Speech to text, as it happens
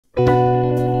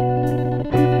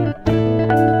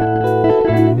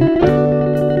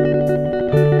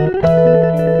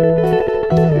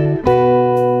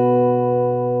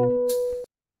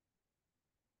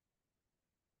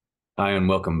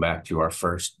welcome back to our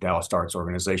first Dallas Arts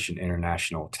Organization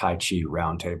International Tai Chi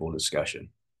Roundtable Discussion.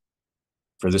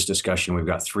 For this discussion, we've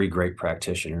got three great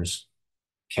practitioners: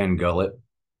 Ken Gullette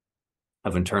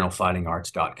of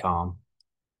InternalFightingArts.com,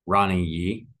 Ronnie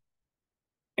Yi,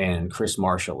 and Chris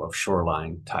Marshall of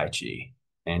Shoreline Tai Chi.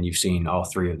 And you've seen all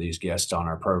three of these guests on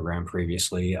our program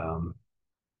previously.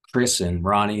 Chris and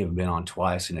Ronnie have been on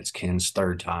twice, and it's Ken's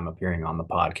third time appearing on the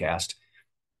podcast.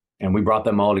 And we brought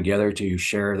them all together to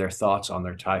share their thoughts on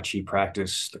their Tai Chi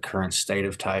practice, the current state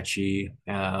of Tai Chi,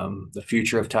 the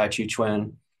future of Tai Chi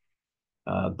Chuan,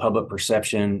 public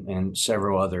perception, and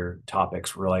several other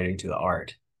topics relating to the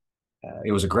art.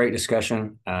 It was a great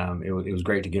discussion. It was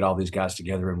great to get all these guys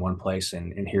together in one place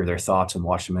and hear their thoughts and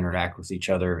watch them interact with each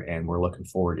other. And we're looking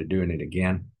forward to doing it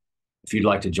again. If you'd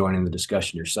like to join in the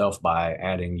discussion yourself by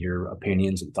adding your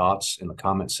opinions and thoughts in the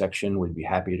comments section, we'd be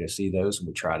happy to see those, and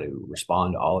we try to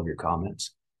respond to all of your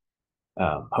comments.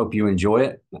 Hope you enjoy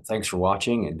it. Thanks for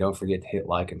watching, and don't forget to hit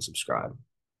like and subscribe.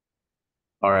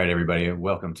 All right, everybody,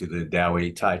 welcome to the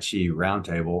DAOI Tai Chi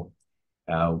Roundtable.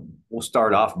 We'll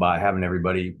start off by having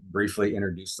everybody briefly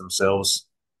introduce themselves.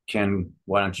 Ken,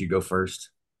 why don't you go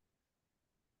first?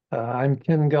 I'm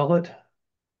Ken Gullette.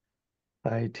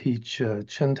 I teach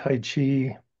Chen Tai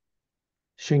Chi,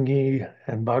 Xingyi,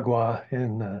 and Bagua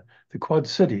in the Quad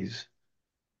Cities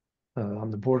on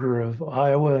the border of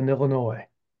Iowa and Illinois.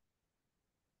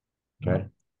 Okay.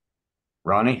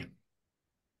 Ronnie?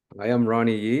 I am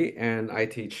Ronnie Yi, and I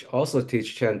also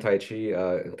teach Chen Tai Chi,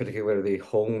 in particular the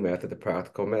Hong method, the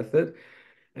practical method.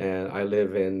 And I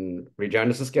live in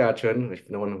Regina, Saskatchewan. If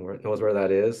no one knows where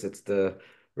that is, it's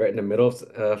right in the middle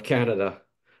of Canada,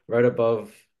 right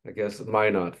above, I guess,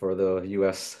 Minot for the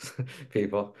U.S.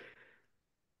 people.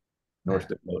 North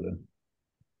Dakota.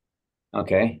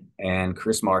 Okay, and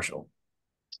Chris Marshall.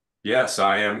 Yes,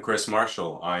 I am Chris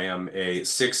Marshall. I am a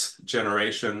sixth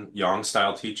generation Yang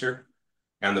style teacher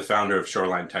and the founder of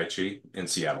Shoreline Tai Chi in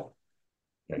Seattle.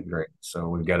 Okay, great. So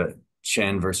we've got a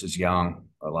Chen versus Yang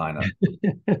lineup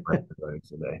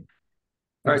today.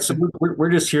 All right, so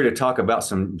we're just here to talk about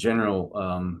some general,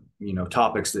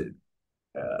 topics that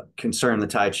concern the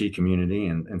Tai Chi community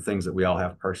and things that we all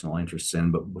have personal interests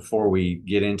in. But before we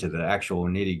get into the actual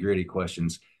nitty-gritty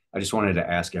questions, I just wanted to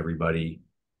ask everybody,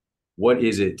 what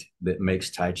is it that makes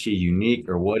Tai Chi unique,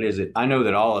 or what is it? I know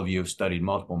that all of you have studied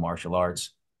multiple martial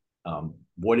arts.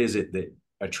 What is it that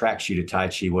attracts you to Tai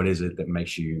Chi? What is it that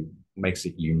makes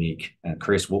it unique? And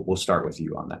Chris, we'll start with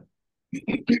you on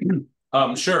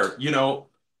that. Sure.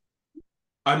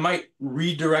 I might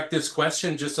redirect this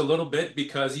question just a little bit,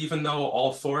 because even though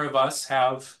all four of us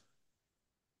have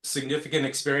significant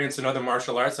experience in other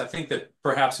martial arts, I think that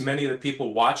perhaps many of the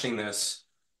people watching this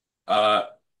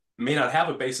may not have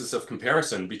a basis of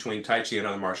comparison between Tai Chi and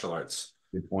other martial arts.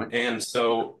 Good point. And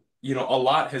so, a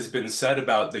lot has been said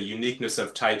about the uniqueness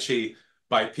of Tai Chi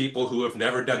by people who have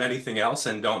never done anything else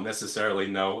and don't necessarily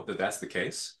know that that's the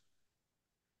case.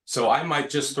 So I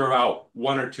might just throw out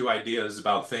one or two ideas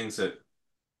about things that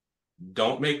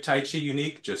don't make Tai Chi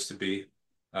unique, just to be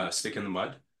stick in the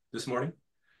mud this morning.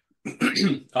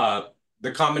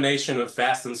 The combination of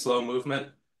fast and slow movement,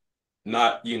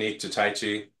 not unique to Tai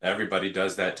Chi. Everybody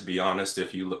does that, to be honest.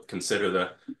 If you consider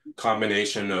the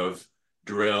combination of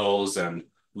drills and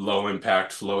low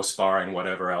impact flow sparring,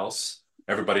 whatever else,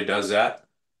 everybody does that.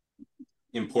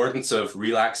 Importance of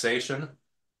relaxation.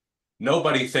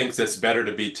 Nobody thinks it's better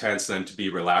to be tense than to be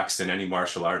relaxed in any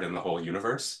martial art in the whole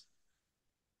universe.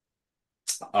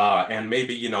 And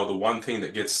maybe, the one thing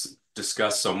that gets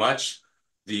discussed so much,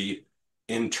 the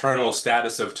internal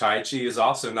status of Tai Chi, is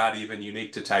also not even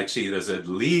unique to Tai Chi. There's at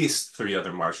least 3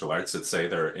 other martial arts that say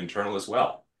they're internal as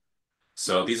well.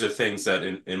 So these are things that,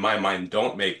 in my mind,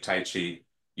 don't make Tai Chi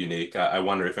unique. I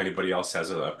wonder if anybody else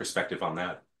has a perspective on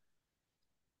that.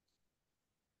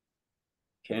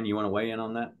 Ken, you want to weigh in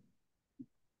on that?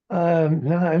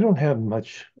 No, I don't have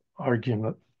much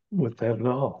argument with that at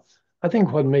all. I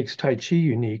think what makes Tai Chi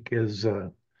unique is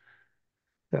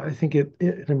I think it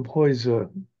employs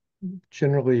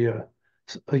generally a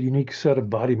unique set of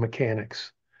body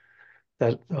mechanics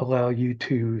that allow you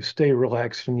to stay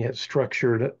relaxed and yet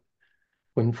structured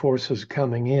when force is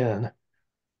coming in.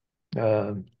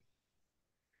 And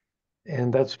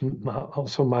that's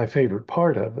also my favorite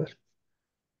part of it.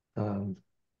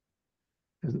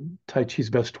 Tai Chi's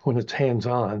best when it's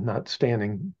hands-on, not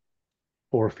standing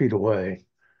 4 feet away.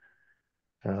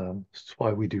 That's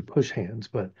why we do push hands.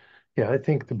 But yeah, I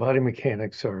think the body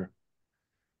mechanics are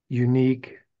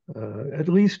unique, at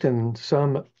least in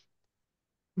some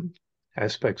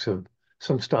aspects of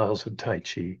some styles of Tai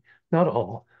Chi. Not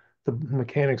all. The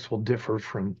mechanics will differ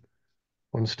from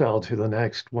one style to the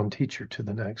next, one teacher to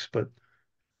the next. But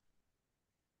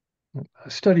I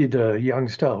studied Yang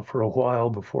style for a while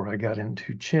before I got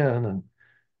into Chen and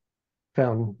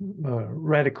found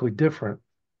radically different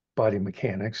body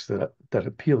mechanics that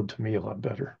appealed to me a lot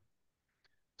better.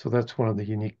 So that's one of the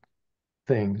unique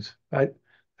things. I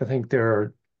think there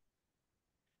are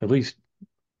at least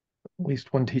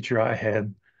one teacher I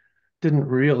had didn't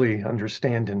really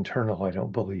understand internal, I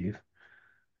don't believe.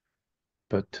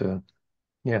 But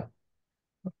yeah,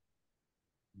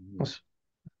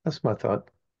 that's my thought.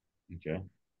 Okay.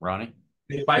 Ronnie?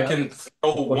 If I Yeah. can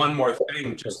throw one more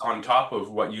thing just on top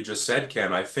of what you just said,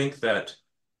 Ken, I think that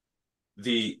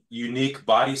the unique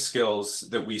body skills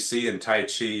that we see in Tai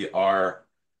Chi are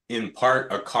in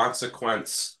part a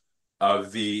consequence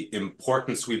of the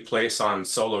importance we place on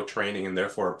solo training and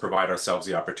therefore provide ourselves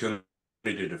the opportunity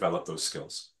to develop those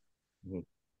skills.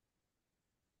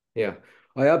 Yeah,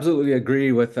 I absolutely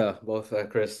agree with both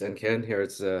Chris and Ken here.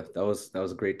 It's that was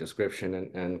a great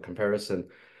description and comparison.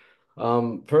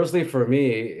 Personally, for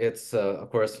me, it's of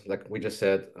course, like we just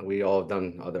said, we all have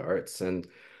done other arts and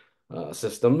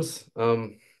systems.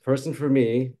 Personally, for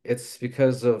me, it's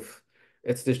because of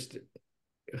it's just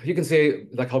you can say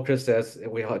like how Chris says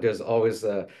there's always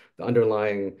the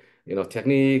underlying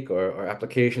technique or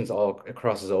applications all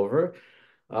crosses over.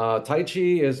 Tai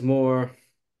Chi is more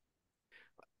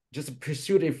just a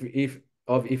pursuit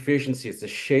of efficiency. It's the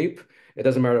shape. It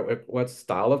doesn't matter what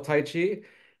style of Tai Chi.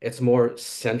 It's more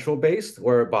central based,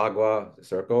 where Bagua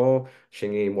circle,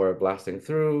 Xingyi more blasting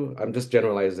through. I'm just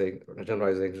generalizing.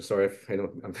 Sorry if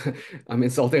I'm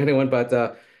insulting anyone, but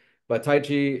Tai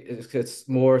Chi it's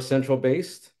more central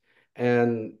based,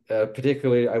 and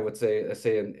particularly I would say, let's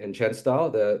say in Chen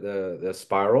style, the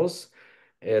spirals,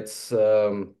 it's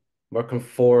more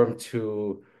conformed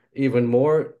to even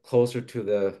more closer to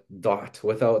the dot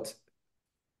without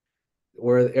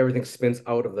where everything spins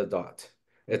out of the dot.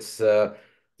 It's the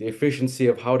efficiency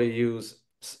of how to use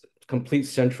complete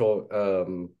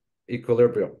central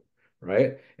equilibrium,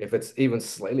 right? If it's even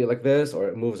slightly like this or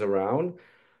it moves around,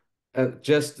 and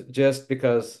just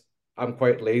because I'm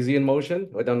quite lazy in motion,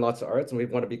 we've done lots of arts and we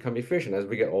want to become efficient as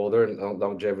we get older and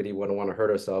longevity, we don't want to hurt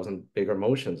ourselves in bigger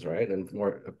motions, right? And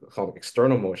more called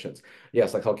external motions.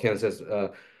 Yes, like how Ken says,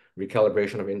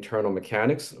 recalibration of internal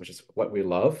mechanics, which is what we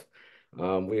love.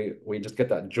 We just get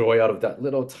that joy out of that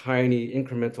little tiny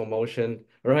incremental motion,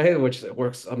 right? Which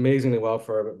works amazingly well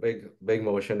for a big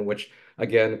motion, which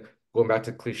again, going back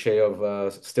to cliche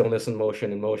of stillness and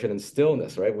motion and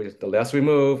stillness, right? The less we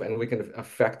move and we can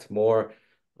affect more,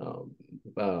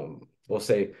 let's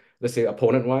say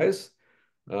opponent wise,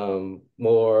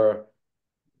 more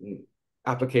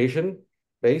application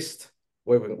based,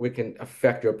 where we can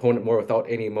affect your opponent more without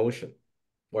any emotion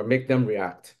or make them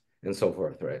react and so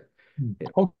forth, right? Yeah.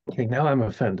 Okay, now I'm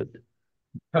offended.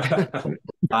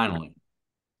 Finally.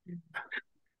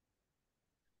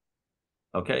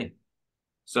 Okay.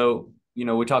 So,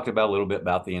 we talked about a little bit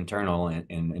about the internal and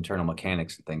internal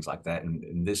mechanics and things like that.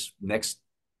 And this next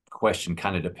question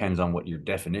kind of depends on what your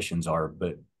definitions are,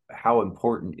 but how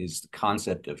important is the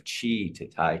concept of chi to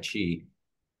Tai Chi?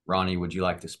 Ronnie, would you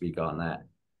like to speak on that?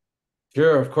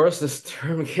 Sure, of course, this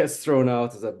term gets thrown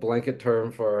out as a blanket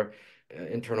term for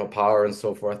internal power and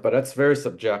so forth, but that's very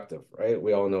subjective, right?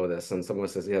 We all know this. And someone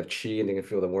says you have chi and you can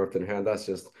feel the warmth in your hand. That's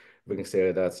just, we can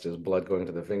say that's just blood going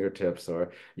to the fingertips,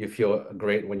 or you feel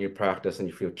great when you practice and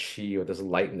you feel chi or this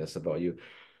lightness about you.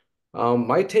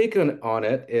 My take on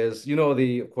it is,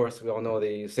 of course, we all know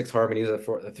the six harmonies,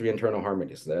 the three internal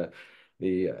harmonies, the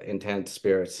intent,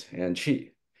 spirits, and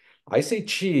chi. I say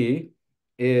chi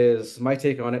is my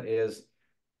take on it is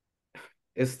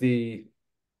it's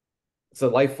it's a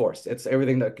life force. It's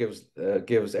everything that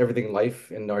gives everything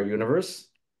life in our universe.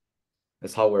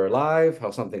 It's how we're alive,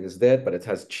 how something is dead, but it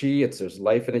has chi. There's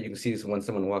life in it. You can see when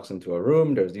someone walks into a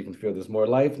room, you can feel there's more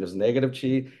life, and there's negative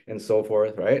chi, and so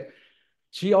forth, right?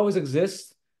 Chi always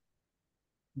exists,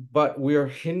 but we're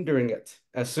hindering it.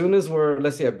 As soon as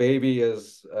let's say a baby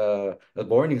is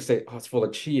born, you can say, oh, it's full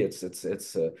of chi.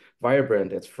 It's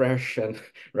vibrant, it's fresh, and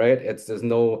right. There's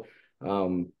no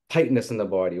tightness in the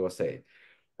body. We'll say.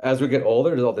 As we get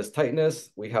older, there's all this tightness.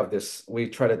 We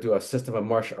try to do a system of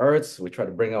martial arts. We try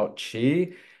to bring out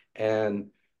chi,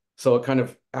 and so it kind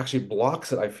of actually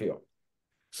blocks it, I feel.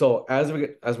 So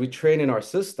as we train in our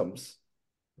systems,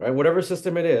 right, whatever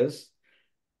system it is,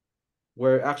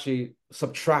 we're actually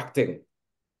subtracting.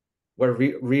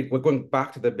 We're going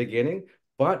back to the beginning,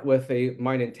 but with a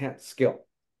mind intent skill,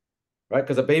 right?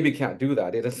 Because a baby can't do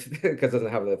that. It doesn't because it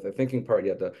doesn't have the thinking part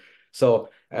yet. So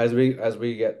as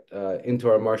we get into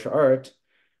our martial art,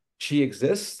 chi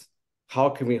exists. How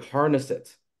can we harness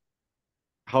it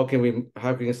how can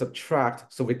we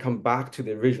subtract so we come back to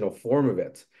the original form of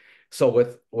it? So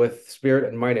with spirit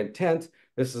and mind intent,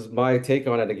 this is my take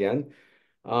on it again.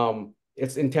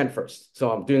 It's intent first.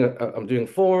 So I'm doing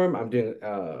form, I'm doing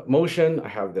motion. I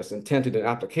have this intent to do an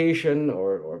application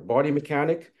or body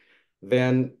mechanic.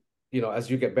 Then as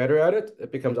you get better at it,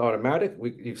 it becomes automatic.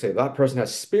 You say that person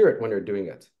has spirit when they're doing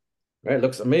it. Right? It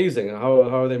looks amazing. How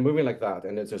are they moving like that?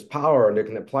 And there's power, and they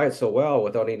can apply it so well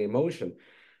without any emotion.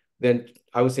 Then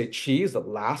I would say chi is the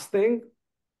last thing,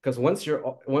 because once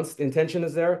the intention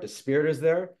is there, the spirit is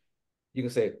there, you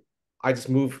can say, I just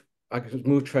move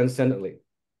transcendently.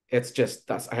 It's just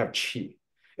I have chi.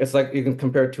 It's like you can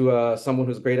compare it to someone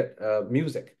who's great at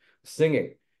music,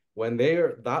 singing. When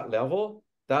they're that level,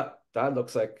 that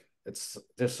looks like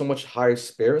there's so much high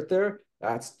spirit there.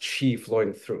 That's chi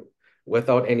flowing through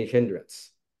without any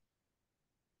hindrance.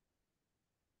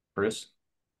 Chris,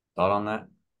 thought on that?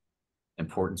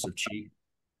 Importance of chi?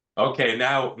 Okay,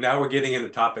 now we're getting into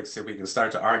topics that we can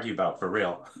start to argue about for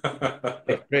real.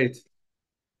 Okay, great.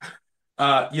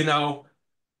 You know,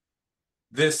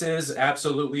 this is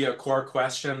absolutely a core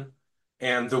question.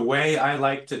 And the way I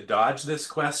like to dodge this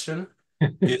question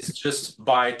is just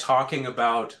by talking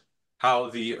about how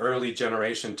the early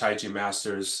generation Tai Chi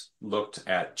masters looked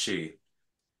at Qi.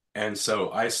 And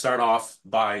so I start off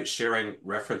by sharing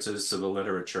references to the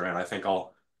literature, and I think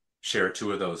I'll share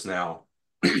two of those now.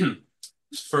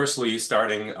 Firstly,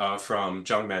 starting from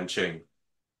Zheng Manqing,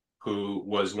 who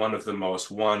was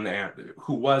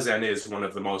who was and is one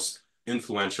of the most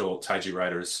influential Taiji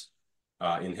writers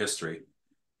in history.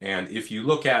 And if you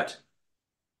look at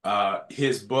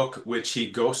his book, which he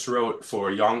ghost wrote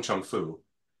for Yang Chengfu,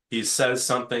 he says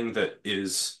something that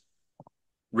is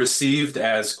received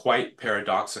as quite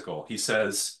paradoxical. He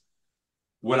says,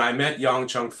 when I met Yang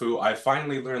Chengfu, I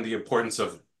finally learned the importance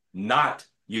of not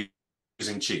using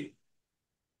qi,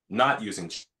 not using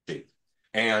qi.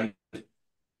 And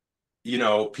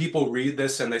people read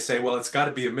this and they say, well, it's got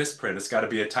to be a misprint. It's got to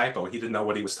be a typo. He didn't know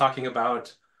what he was talking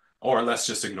about, or let's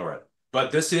just ignore it.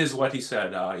 But this is what he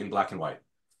said in black and white.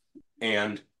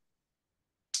 And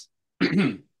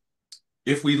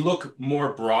if we look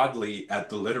more broadly at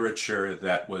the literature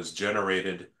that was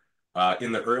generated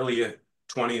in the early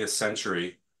 20th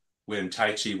century, when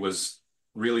Tai Chi was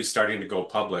really starting to go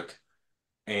public,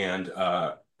 and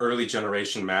early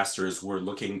generation masters were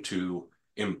looking to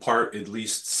impart at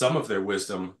least some of their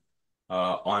wisdom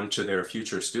onto their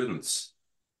future students.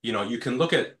 You can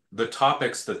look at the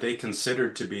topics that they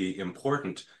considered to be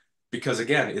important, because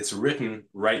again, it's written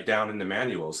right down in the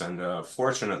manuals. And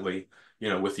fortunately,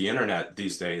 with the internet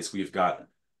these days, we've got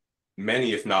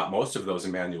many, if not most of those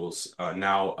manuals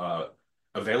now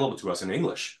available to us in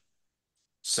English.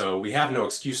 So we have no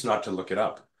excuse not to look it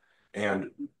up. And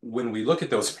when we look at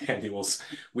those manuals,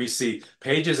 we see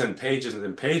pages and pages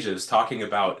and pages talking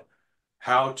about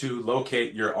how to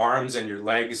locate your arms and your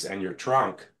legs and your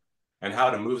trunk and how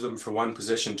to move them from one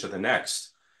position to the next.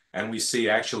 And we see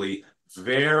actually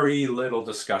very little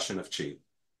discussion of qi.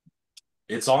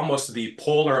 It's almost the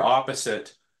polar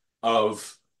opposite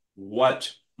of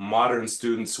what modern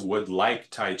students would like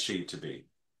Tai Chi to be.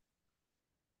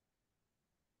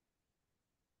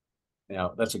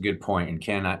 That's a good point. And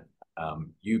Ken,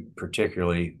 you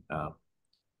particularly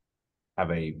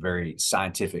have a very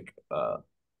scientific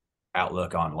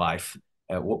outlook on life.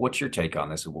 What's your take on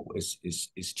this?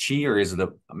 Is chi, or is it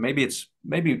maybe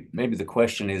the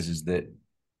question is that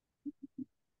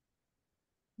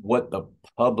what the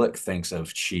public thinks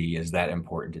of chi is that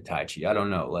important to Tai Chi? I don't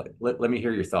know. Let me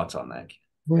hear your thoughts on that.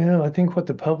 Well, I think what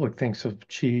the public thinks of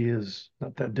Qi is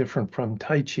not that different from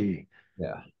Tai Chi.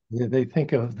 Yeah. They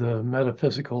think of the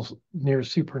metaphysical, near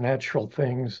supernatural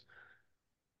things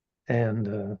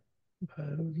and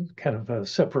kind of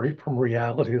separate from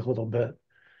reality a little bit.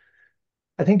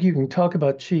 I think you can talk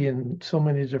about Qi in so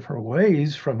many different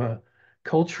ways from a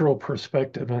cultural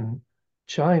perspective. In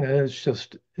China, it's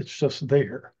just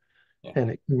there. Yeah.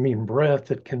 And it can mean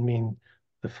breath, it can mean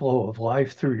the flow of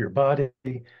life through your body.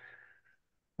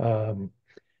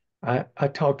 I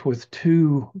talked with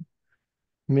two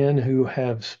men who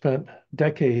have spent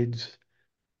decades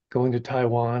going to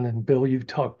Taiwan, and Bill, you've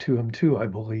talked to them too, I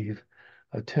believe,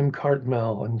 Tim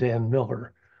Cartmel and Dan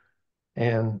Miller.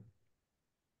 And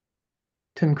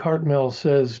Tim Cartmel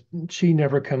says she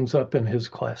never comes up in his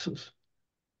classes.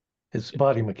 It's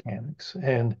body mechanics.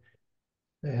 And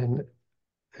it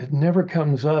never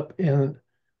comes up in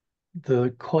the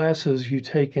classes you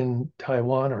take in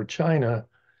Taiwan or China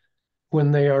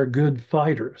when they are good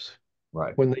fighters,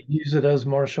 Right. when they use it as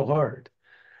martial art.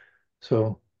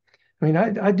 So I mean,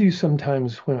 I do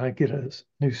sometimes when I get a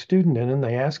new student in and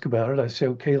they ask about it, I say,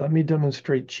 okay, let me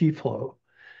demonstrate chi flow.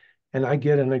 And I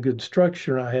get in a good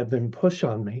structure. I have them push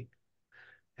on me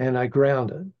and I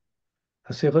ground it.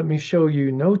 I say, let me show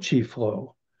you no chi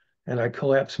flow. And I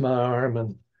collapse my arm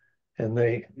and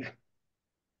they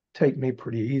take me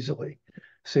pretty easily.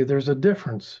 See, there's a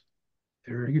difference.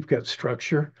 There you've got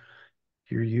structure.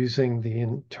 You're using the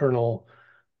internal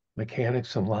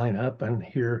mechanics and line up, and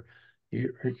here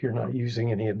you're not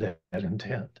using any of that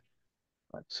intent.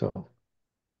 So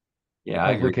Yeah, I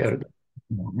I agree. look at it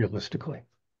more realistically.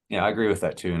 Yeah, I agree with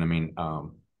that too. And I mean,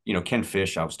 Ken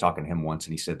Fish, I was talking to him once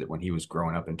and he said that when he was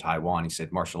growing up in Taiwan, he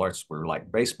said martial arts were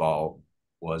like baseball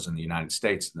was in the United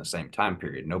States in the same time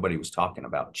period. Nobody was talking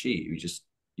about chi.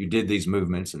 You did these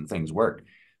movements and things worked.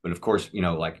 But of course,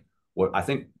 like what I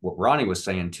think what Ronnie was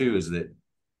saying too is that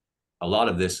a lot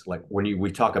of this, like when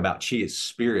we talk about chi as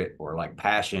spirit or like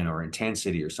passion or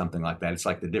intensity or something like that, it's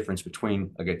like the difference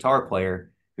between a guitar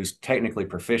player who's technically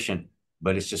proficient,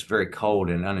 but it's just very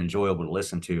cold and unenjoyable to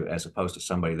listen to, as opposed to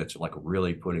somebody that's like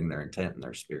really putting their intent and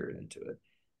their spirit into it.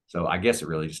 So I guess it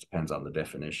really just depends on the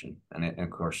definition. And of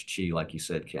course, chi, like you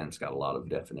said, Ken's got a lot of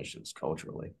definitions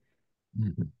culturally.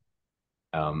 Mhm.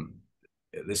 Um,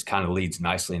 this kind of leads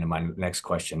nicely into my next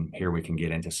question. Here we can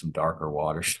get into some darker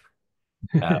waters.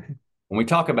 When we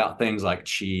talk about things like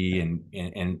chi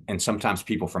and sometimes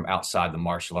people from outside the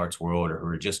martial arts world or who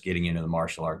are just getting into the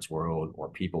martial arts world or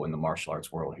people in the martial arts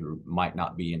world who might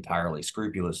not be entirely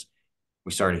scrupulous,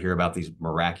 we start to hear about these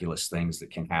miraculous things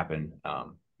that can happen.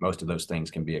 Most of those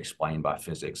things can be explained by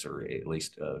physics or at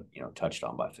least touched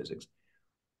on by physics.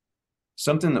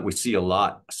 Something that we see a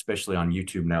lot, especially on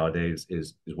YouTube nowadays,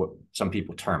 is what some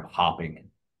people term hopping.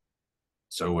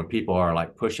 So when people are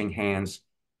like pushing hands,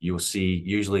 you'll see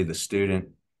usually the student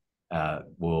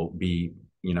will be,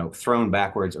 thrown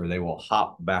backwards or they will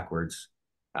hop backwards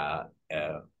uh,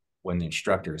 uh, when the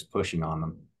instructor is pushing on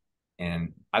them.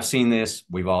 And I've seen this.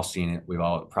 We've all seen it. We've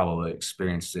all probably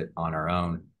experienced it on our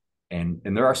own. And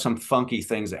there are some funky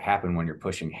things that happen when you're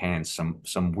pushing hands.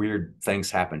 Some weird things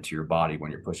happen to your body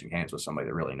when you're pushing hands with somebody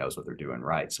that really knows what they're doing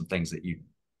right. Some things that you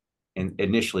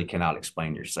initially cannot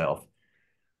explain yourself.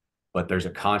 But there's a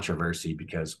controversy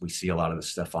because we see a lot of this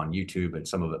stuff on YouTube and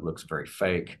some of it looks very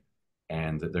fake.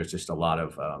 And there's just a lot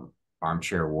of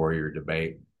armchair warrior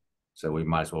debate. So we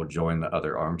might as well join the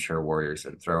other armchair warriors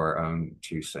and throw our own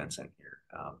 2 cents in here.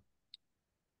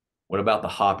 What about the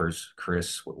hoppers,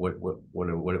 Chris? What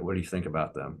do you think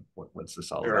about them? What's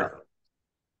this all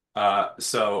about?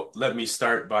 So let me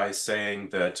start by saying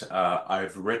that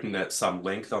I've written at some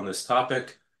length on this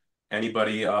topic.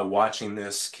 Anybody watching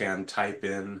this can type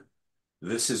in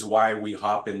 "this is why we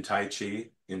hop in Tai Chi"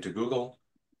 into Google,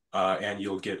 and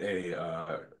you'll get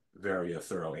a very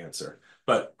thorough answer.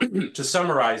 But to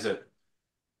summarize it,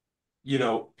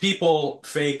 people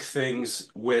fake things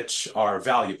which are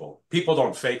valuable. People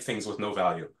don't fake things with no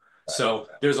value. So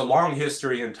there's a long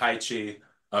history in Tai Chi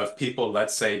of people,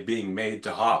 let's say, being made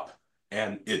to hop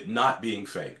and it not being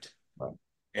faked. Right.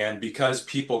 And because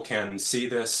people can see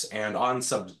this and on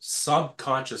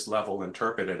subconscious level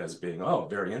interpret it as being, oh,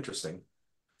 very interesting.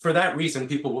 For that reason,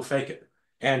 people will fake it.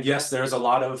 And yes, there's a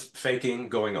lot of faking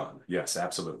going on. Yes,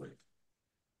 absolutely.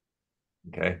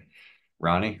 Okay.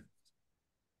 Ronnie?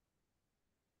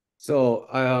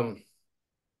 So,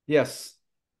 yes,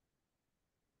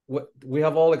 we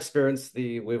have all experienced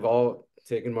we've all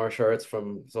taken martial arts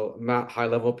from high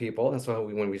level people. That's why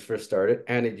when we first started,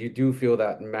 and you do feel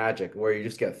that magic where you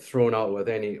just get thrown out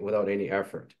without any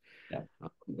effort. Yeah.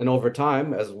 And over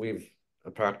time, as we've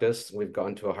practiced, we've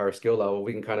gotten to a higher skill level.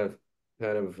 We can kind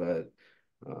of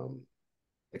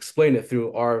explain it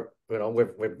through our,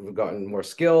 we've gotten more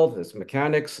skilled. There's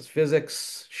mechanics,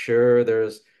 physics. Sure,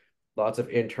 there's lots of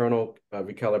internal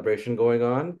recalibration going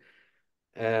on.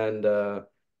 And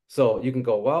so you can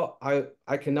go, well,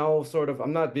 I can now sort of,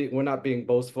 we're not being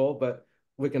boastful, but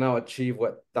we can now achieve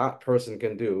what that person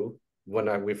can do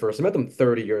when we first met them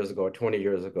 30 years ago or 20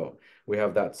 years ago. We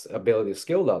have that ability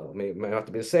skill level. May not have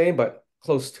to be the same, but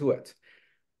close to it.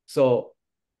 So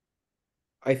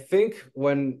I think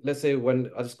let's say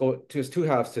I'll just go to two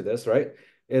halves to this, right?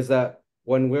 Is that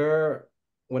when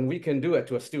we can do it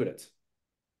to a student,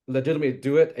 legitimately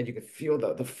do it, and you can feel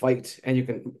the fight, and you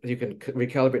can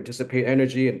recalibrate, dissipate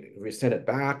energy, and resend it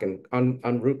back, and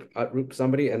unroot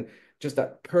somebody, and just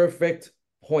that perfect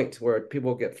point where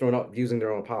people get thrown out using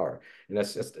their own power, and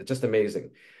that's just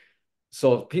amazing.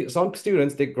 So some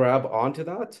students, they grab onto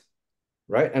that,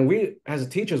 right? And we, as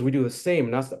teachers, we do the same,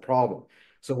 and that's the problem.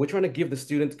 So we're trying to give the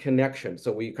student connection.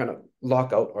 So we kind of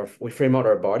lock out, or we frame out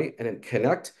our body and then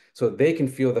connect so they can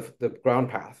feel the ground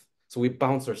path. So we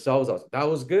bounce ourselves out. That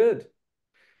was good.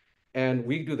 And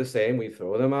we do the same. We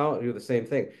throw them out, do the same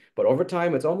thing. But over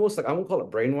time, it's almost like, I won't call it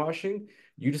brainwashing.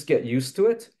 You just get used to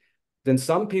it. Then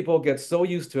some people get so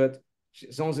used to it,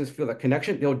 as long as they feel that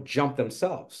connection, they'll jump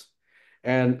themselves.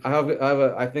 And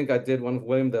I think I did one with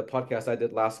William, the podcast I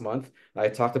did last month. I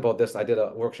talked about this. I did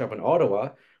a workshop in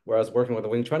Ottawa where I was working with a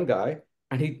Wing Chun guy,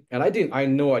 I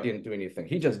know I didn't do anything.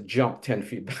 He just jumped 10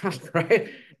 feet back, right?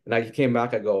 And he came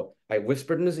back. I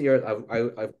whispered in his ear.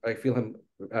 I feel him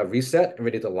reset and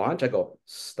ready to launch. I go,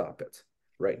 stop it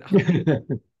right now.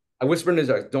 I whispered in his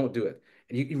ear, don't do it.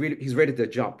 And he's ready to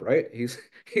jump, right?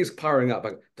 He's powering up.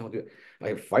 I go, don't do it.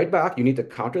 I fight back. You need to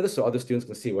counter this so other students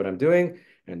can see what I'm doing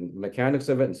and mechanics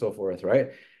of it and so forth,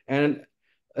 right? And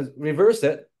reverse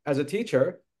it. As a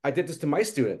teacher, I did this to my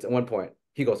students at one point.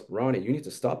 He goes, Ronnie, you need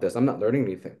to stop this. I'm not learning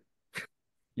anything.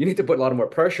 You need to put a lot more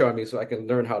pressure on me so I can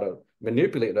learn how to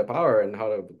manipulate the power and how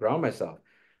to ground myself.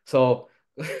 So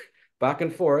back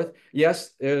and forth.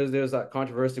 Yes, there's that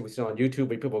controversy we see on YouTube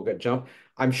where people get jumped.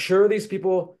 I'm sure these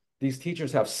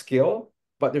teachers have skill,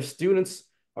 but their students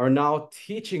are now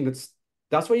teaching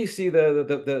that's why you see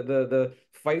the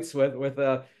fights with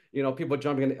people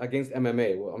jumping against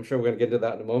MMA. Well, I'm sure we're going to get into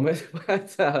that in a moment,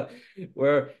 but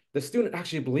where the student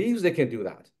actually believes they can do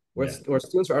that, where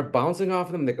students are bouncing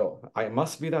off them, they go, I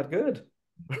must be that good,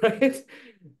 right?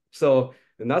 So,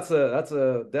 and that's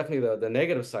definitely the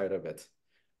negative side of it.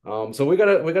 So we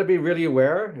gotta be really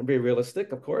aware and be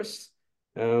realistic, of course.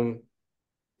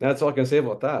 That's all I can say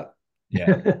about that.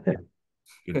 Yeah,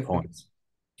 good points.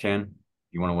 Chen,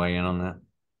 you want to weigh in on that?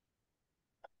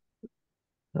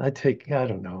 I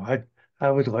don't know.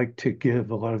 I would like to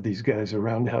give a lot of these guys a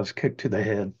roundhouse kick to the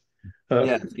head.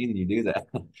 Yeah, I've seen you do that.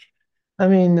 I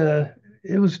mean,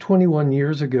 it was 21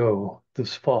 years ago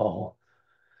this fall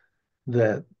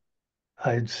that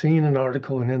I had seen an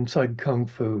article in Inside Kung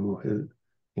Fu,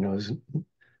 is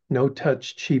no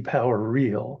touch, cheap power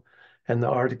real? And the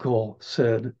article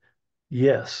said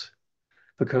yes,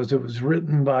 because it was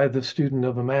written by the student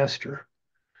of a master.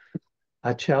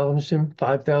 I challenged him,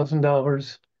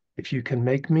 $5,000. If you can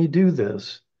make me do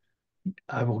this,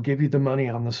 I will give you the money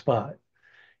on the spot.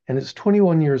 And it's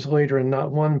 21 years later and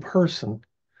not one person.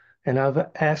 And I've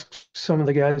asked some of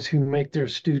the guys who make their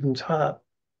students hop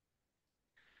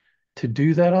to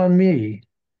do that on me,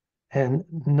 and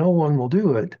no one will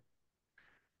do it.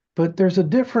 But there's a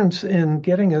difference in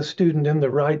getting a student in the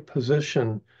right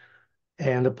position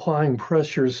and applying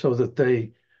pressure so that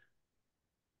they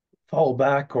fall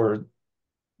back or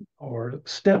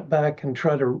step back and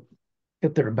try to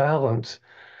get their balance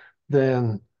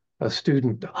than a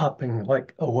student hopping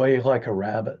like away like a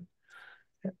rabbit.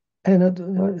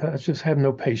 And I just have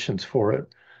no patience for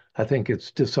it. I think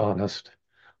it's dishonest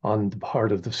on the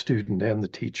part of the student and the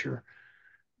teacher.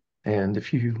 And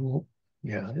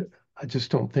I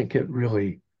just don't think it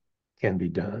really can be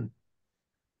done.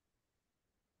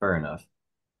 Fair enough.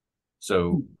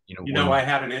 So, I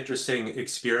had an interesting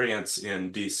experience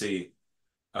in DC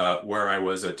where I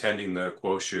was attending the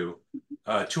Quoshu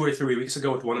 2 or 3 weeks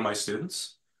ago with one of my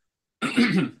students.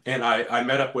 And I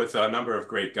met up with a number of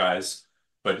great guys,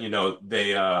 but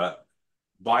they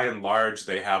by and large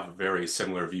they have a very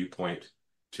similar viewpoint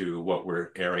to what we're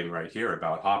airing right here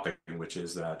about hopping, which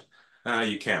is that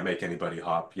you can't make anybody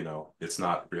hop, it's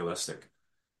not realistic.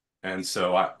 And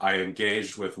so I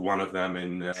engaged with one of them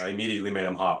and I immediately made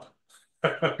him hop.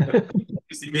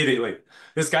 Just immediately.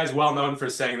 This guy's well known for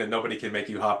saying that nobody can make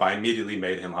you hop. I immediately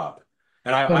made him hop.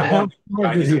 And I won the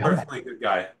guy. He's a perfectly good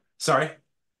guy. Sorry?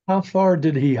 How far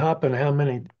did he hop and how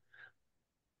many?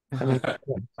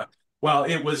 Well,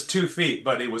 it was 2 feet,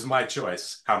 but it was my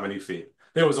choice how many feet.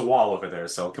 There was a wall over there,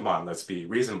 so come on, let's be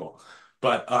reasonable.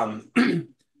 But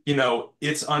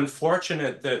it's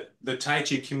unfortunate that the Tai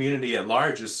Chi community at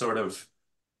large is sort of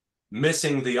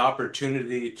missing the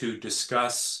opportunity to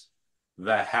discuss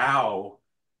the how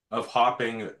of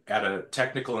hopping at a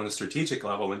technical and a strategic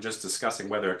level and just discussing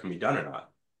whether it can be done or not.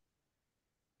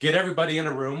 Get everybody in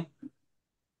a room.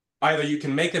 Either you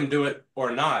can make them do it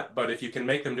or not, but if you can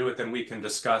make them do it, then we can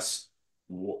discuss,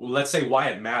 let's say, why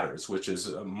it matters, which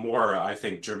is more, I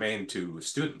think, germane to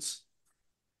students.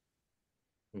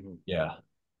 Yeah,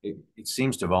 it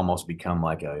seems to have almost become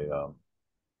like a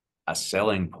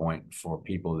selling point for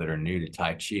people that are new to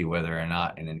Tai Chi, whether or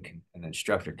not an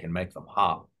instructor can make them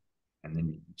hop. And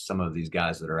then some of these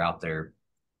guys that are out there,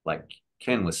 like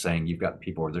Ken was saying, you've got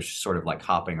people where they're sort of like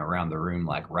hopping around the room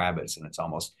like rabbits, and it's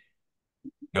almost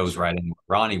goes right in.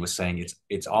 Ronnie was saying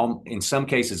it's all, in some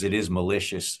cases it is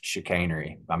malicious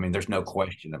chicanery. I mean, there's no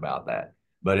question about that.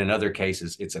 But in other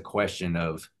cases, it's a question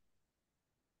of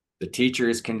The teacher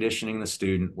is conditioning the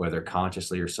student, whether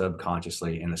consciously or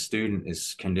subconsciously, and the student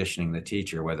is conditioning the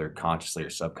teacher, whether consciously or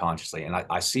subconsciously. And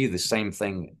I see the same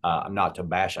thing. I'm not to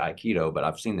bash Aikido, but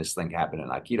I've seen this thing happen in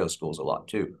Aikido schools a lot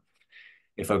too.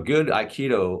 If a good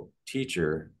Aikido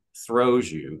teacher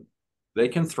throws you, they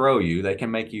can throw you, they can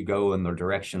make you go in the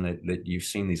direction that you've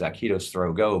seen these Aikidos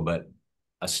throw go. But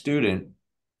a student,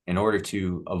 in order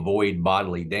to avoid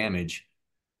bodily damage,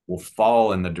 will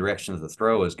fall in the direction that the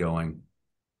throw is going.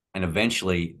 And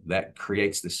eventually that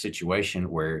creates this situation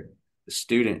where the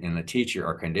student and the teacher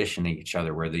are conditioning each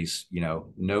other, where these,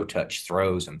 no touch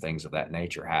throws and things of that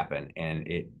nature happen. And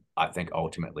it, I think,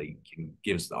 ultimately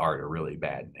gives the art a really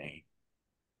bad name.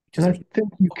 And I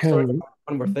think you Sorry, can,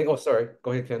 one more thing. Oh, sorry.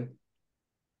 Go ahead, Ken.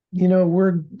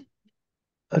 we're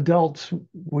adults.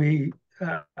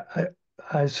 I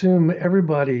assume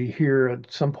everybody here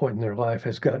at some point in their life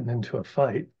has gotten into a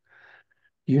fight.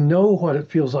 You know what it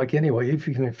feels like anyway,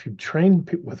 even if you train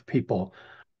with people.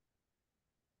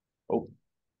 Oh,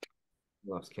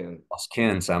 Lost Ken. lost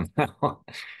Ken somehow.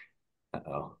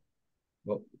 Uh-oh.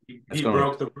 Well, he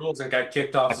broke the rules and got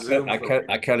kicked off Zoom. I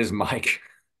cut his mic.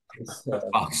 it's,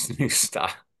 Fox News style.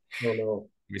 oh no.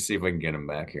 Let me see if I can get him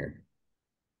back here.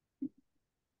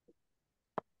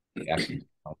 He actually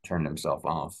turned himself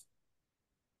off.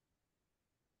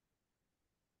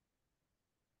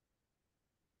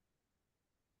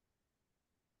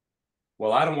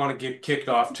 Well, I don't want to get kicked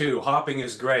off too. Hopping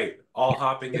is great. All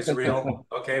hopping is real.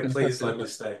 Okay, please let me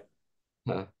stay.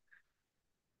 Huh.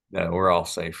 No, we're all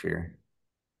safe here.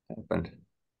 Happened.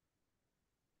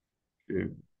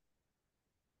 Dude.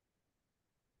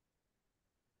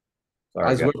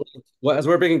 Sorry, As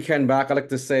we're bringing Ken back, I'd like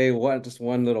to say just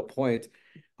one little point.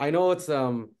 I know it's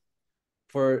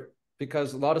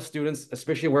because a lot of students,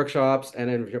 especially workshops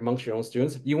and amongst your own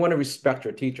students, you want to respect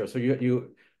your teacher. So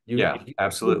you yeah,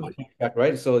 absolutely.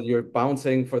 Right. So you're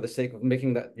bouncing for the sake of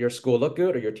making your school look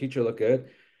good or your teacher look good,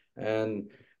 and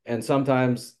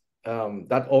sometimes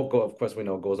that of course we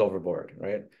know goes overboard,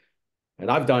 right? And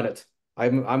I've done it.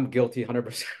 I'm guilty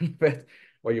 100% of it.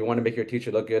 Where you want to make your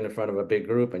teacher look good in front of a big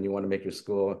group, and you want to make your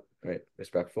school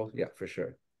respectful. Yeah, for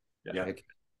sure. Yeah. Okay,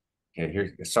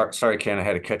 here. Sorry, Ken. I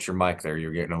had to cut your mic there.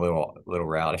 You're getting a little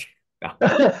rowdy. No.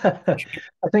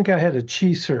 I think I had a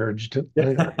chi surge.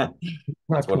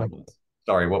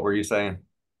 Sorry, what were you saying?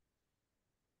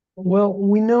 Well,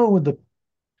 we know the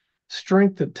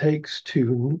strength it takes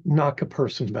to knock a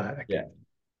person back. Yeah.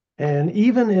 And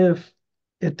even if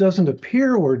it doesn't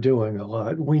appear we're doing a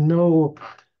lot, we know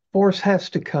force has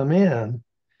to come in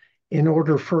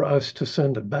order for us to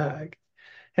send it back.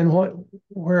 And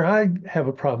where I have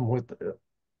a problem with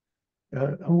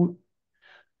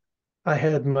I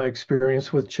had my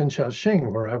experience with Chen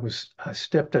Xiaodong, where I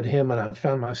stepped at him and I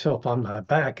found myself on my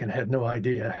back and had no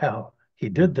idea how he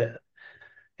did that.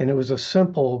 And it was a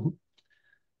simple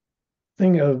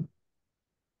thing of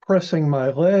pressing my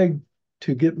leg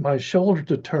to get my shoulder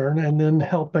to turn and then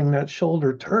helping that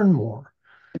shoulder turn more.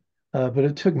 But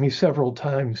it took me several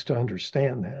times to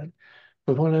understand that.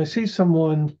 But when I see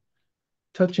someone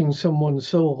touching someone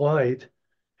so light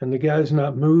and the guy's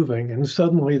not moving and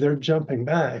suddenly they're jumping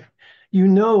back, you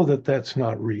know that that's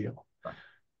not real.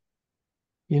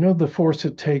 You know the force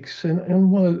it takes.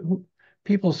 And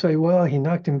people say, well, he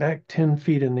knocked him back 10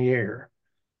 feet in the air.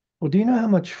 Well, do you know how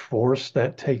much force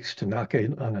that takes to knock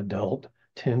an adult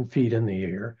 10 feet in the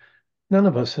air? None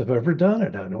of us have ever done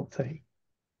it, I don't think.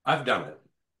 I've done it.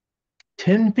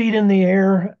 10 feet in the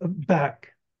air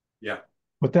back. Yeah.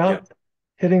 Without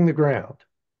hitting the ground.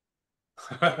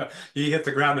 You hit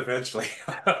the ground eventually.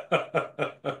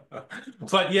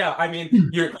 But yeah, I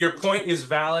mean, your point is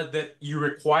valid that you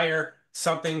require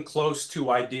something close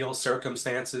to ideal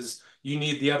circumstances. You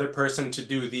need the other person to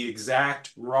do the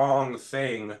exact wrong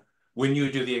thing when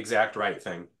you do the exact right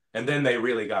thing. And then they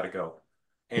really got to go.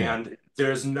 And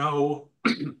there's no,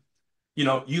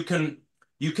 you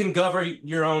can govern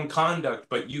your own conduct,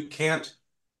 but you can't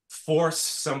force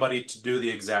somebody to do the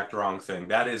exact wrong thing.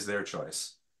 That is their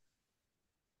choice.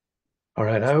 All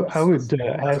right, I would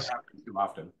ask too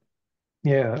often.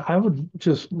 Yeah, I would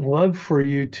just love for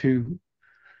you to,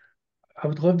 I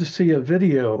would love to see a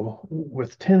video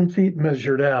with 10 feet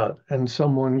measured out and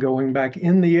someone going back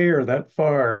in the air that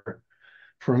far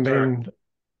from being,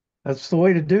 that's the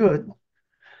way to do it.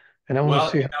 And I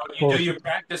want to see how you do your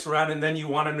practice run and then you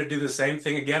want them to do the same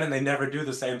thing again and they never do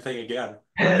the same thing again.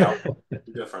 No,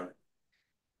 different.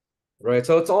 Right.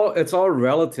 So it's all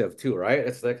relative too, right?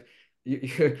 It's like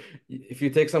if you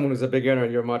take someone who's a beginner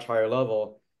and you're much higher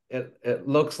level, it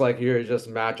looks like you're just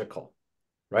magical,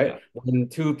 right? Yeah. When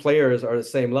two players are the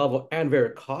same level and very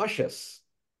cautious,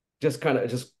 just kind of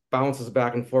just bounces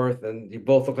back and forth, and you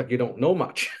both look like you don't know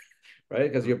much,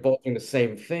 right? Because you're both doing the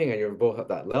same thing and you're both at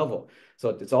that level. So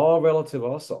it's all relative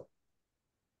also.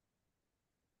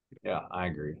 Yeah, I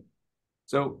agree.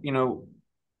 So,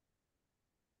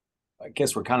 I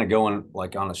guess we're kind of going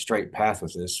like on a straight path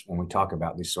with this when we talk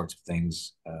about these sorts of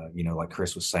things. Like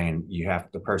Chris was saying,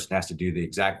 the person has to do the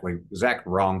exact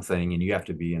wrong thing, and you have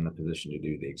to be in the position to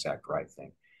do the exact right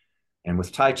thing. And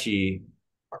with Tai Chi,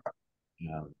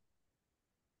 um,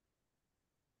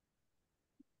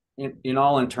 in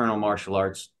all internal martial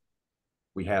arts,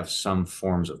 we have some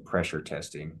forms of pressure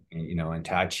testing. And, in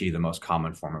Tai Chi, the most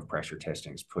common form of pressure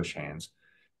testing is push hands.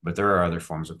 But there are other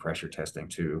forms of pressure testing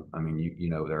too. I mean,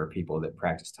 there are people that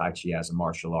practice Tai Chi as a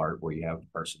martial art where you have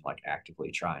a person like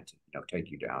actively trying to, take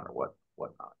you down or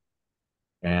whatnot.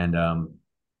 And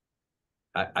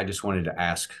I just wanted to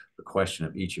ask the question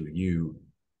of each of you: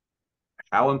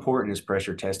 how important is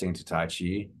pressure testing to Tai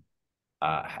Chi,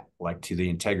 like to the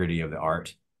integrity of the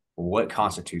art? What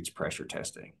constitutes pressure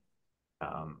testing?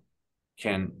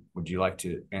 Ken, would you like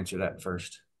to answer that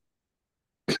first?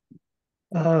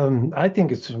 I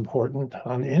think it's important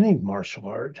on any martial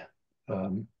art.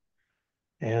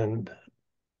 And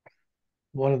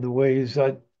one of the ways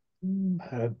I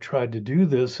have tried to do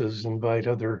this is invite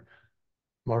other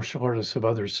martial artists of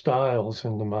other styles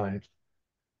into my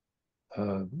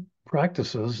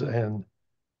practices and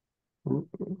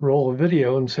roll a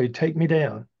video and say, take me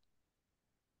down.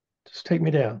 Just take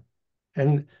me down.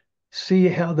 And see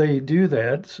how they do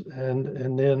that,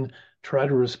 and then try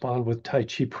to respond with Tai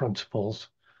Chi principles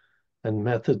and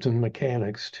methods and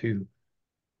mechanics to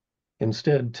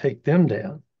instead take them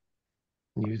down,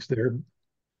 use their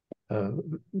uh,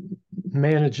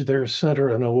 manage their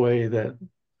center in a way that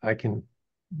I can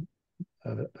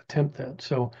attempt that.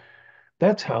 So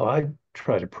that's how I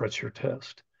try to pressure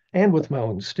test. And with my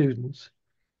own students,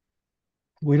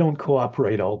 we don't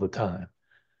cooperate all the time,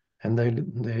 and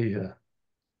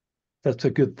that's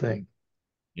a good thing.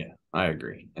 Yeah, I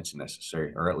agree. It's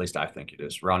necessary, or at least I think it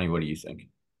is. Ronnie, what do you think?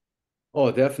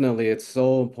 Oh, definitely. It's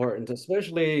so important,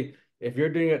 especially if you're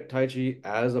doing it Tai Chi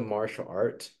as a martial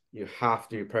art, you have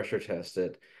to pressure test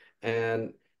it.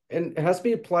 And and it has to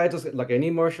be applied just like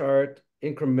any martial art,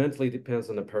 incrementally depends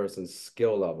on the person's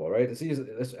skill level, right? And see,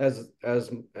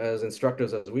 as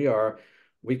instructors as we are,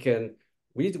 we can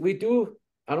we do,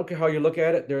 I don't care how you look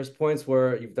at it, there's points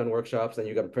where you've done workshops and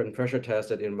you got pressure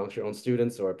tested in amongst your own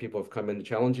students or people have come in to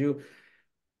challenge you.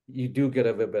 You do get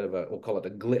a bit of a, we'll call it a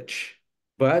glitch,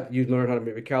 but you learn how to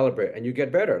recalibrate and you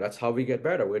get better. That's how we get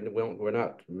better. We're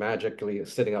not magically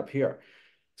sitting up here.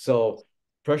 So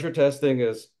pressure testing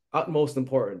is utmost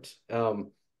important.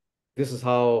 This is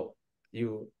how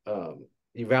you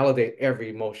validate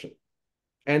every motion.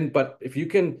 But if you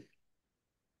can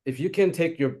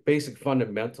take your basic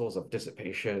fundamentals of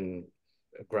dissipation,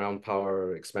 ground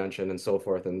power, expansion, and so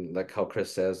forth, and like how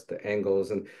Chris says, the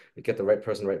angles, and you get the right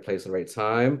person, right place, and right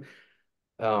time,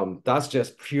 that's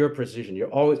just pure precision.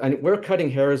 You're always, and we're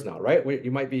cutting hairs now, right?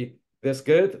 You might be this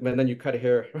good, and then you cut a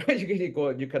hair, right?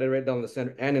 You cut it right down the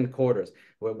center and in quarters.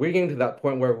 We're getting to that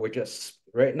point where we're just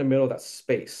right in the middle of that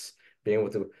space, being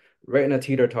able to, right in a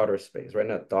teeter-totter space, right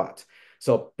in that dot.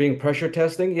 So being pressure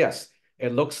testing, yes,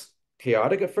 it looks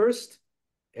chaotic at first,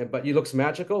 but it looks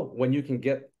magical when you can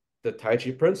get the Tai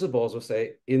Chi principles, will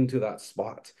say, into that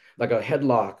spot, like a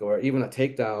headlock or even a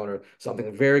takedown or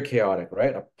something very chaotic,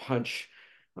 right? A punch.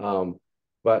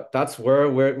 But that's where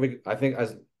I think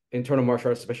as internal martial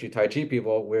arts, especially Tai Chi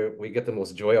people, where we get the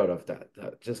most joy out of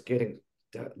that just getting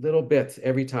that little bit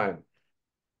every time.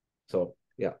 So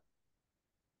yeah.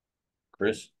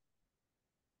 Chris?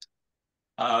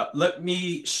 Let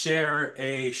me share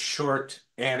a short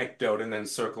anecdote and then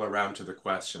circle around to the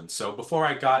question. So before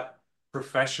I got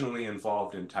professionally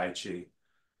involved in Tai Chi,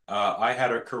 I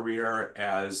had a career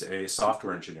as a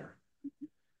software engineer.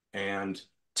 And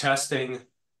testing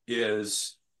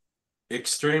is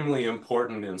extremely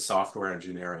important in software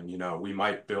engineering. We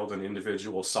might build an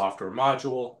individual software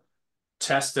module,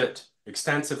 test it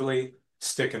extensively,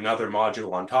 stick another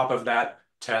module on top of that,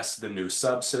 test the new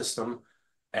subsystem,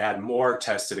 add more,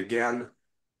 test it again,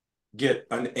 get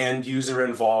an end user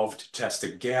involved, test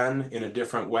again in a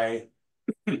different way,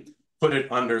 put it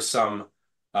under some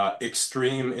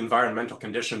extreme environmental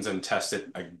conditions and test it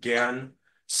again.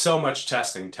 So much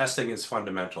testing. Testing is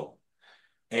fundamental.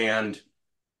 And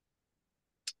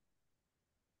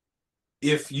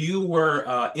if you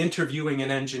were interviewing an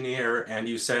engineer and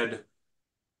you said,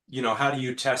 how do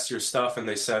you test your stuff? And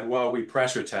they said, well, we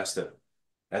pressure test it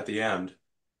at the end,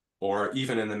 or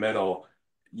even in the middle,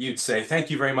 you'd say, thank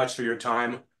you very much for your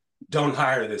time. Don't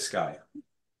hire this guy.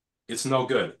 It's no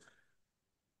good.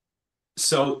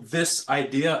 So this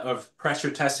idea of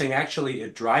pressure testing, actually,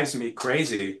 it drives me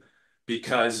crazy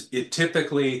because it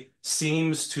typically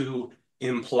seems to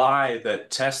imply that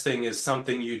testing is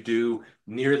something you do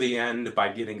near the end by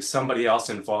getting somebody else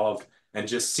involved and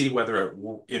just see whether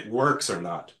it works or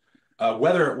not.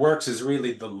 Whether it works is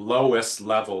really the lowest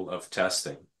level of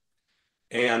testing.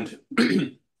 And,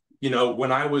 you know,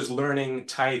 when I was learning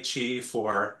Tai Chi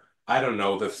for, I don't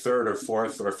know, the third or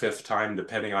fourth or fifth time,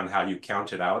 depending on how you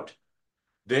count it out,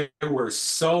 there were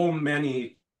so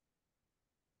many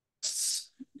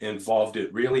tests involved,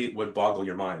 it really would boggle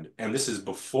your mind. And this is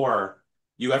before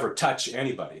you ever touch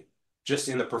anybody, just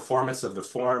in the performance of the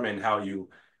form and how you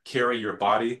carry your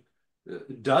body.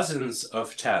 Dozens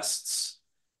of tests.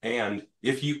 And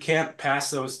if you can't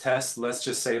pass those tests, let's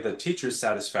just say the teacher's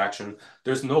satisfaction,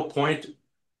 there's no point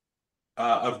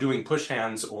of doing push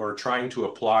hands or trying to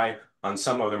apply on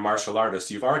some other martial artist.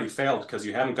 You've already failed because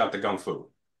you haven't got the gung fu.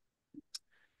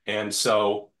 And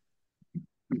so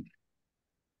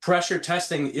pressure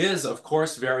testing is, of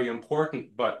course, very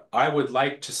important, but I would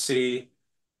like to see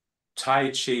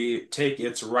Tai Chi take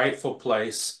its rightful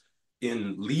place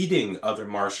in leading other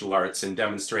martial arts and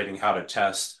demonstrating how to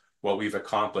test what we've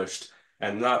accomplished,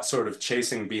 and not sort of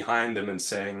chasing behind them and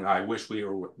saying, I wish we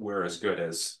were as good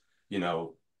as, you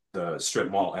know, the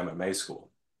strip mall MMA school.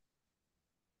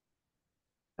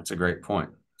 That's a great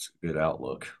point. It's a good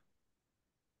outlook.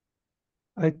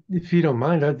 If you don't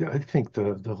mind, I think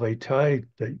the Lei Tai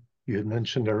that you had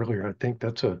mentioned earlier, I think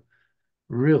that's a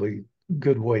really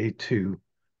good way to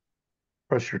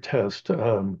pressure test.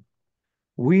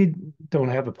 We don't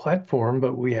have a platform,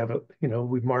 but we have a, you know,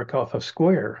 we mark off a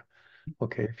square.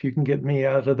 Okay, if you can get me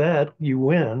out of that, you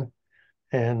win.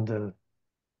 And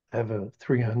have a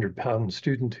 300-pound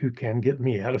student who can get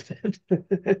me out of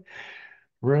that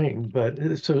ring. But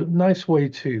it's a nice way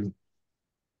to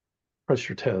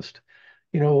pressure test.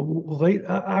 You know,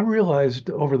 I realized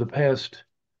over the past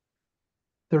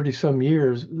 30 some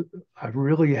years, I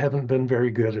really haven't been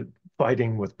very good at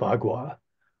fighting with Bagua,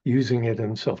 using it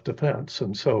in self-defense.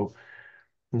 And so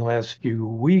in the last few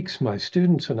weeks, my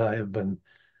students and I have been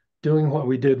doing what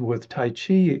we did with Tai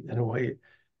Chi in a way.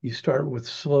 You start with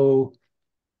slow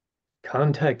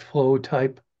contact flow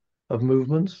type of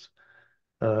movements,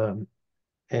 and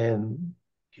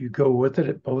you go with it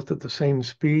at both at the same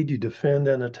speed. You defend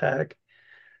and attack.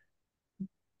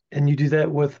 And you do that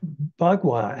with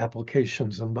Bagua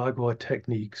applications and Bagua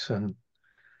techniques and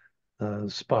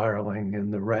spiraling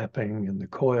and the wrapping and the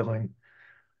coiling.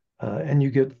 And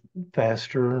you get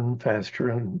faster and faster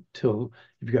until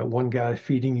you've got one guy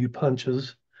feeding you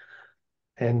punches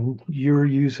and you're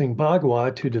using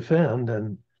Bagua to defend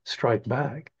and strike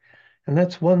back. And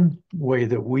that's one way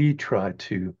that we try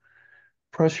to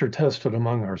pressure test it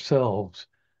among ourselves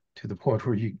to the point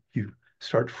where you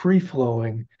start free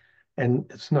flowing and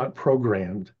it's not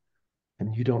programmed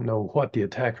and you don't know what the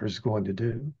attacker is going to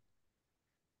do.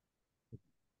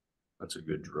 That's a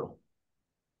good drill.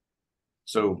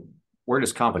 So where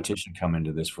does competition come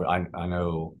into this? I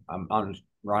know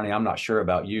Ronnie, I'm not sure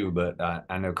about you, but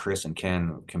I know Chris and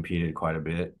Ken competed quite a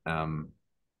bit.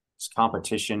 Is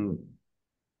competition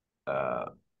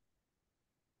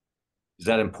is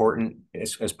that important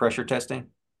as pressure testing?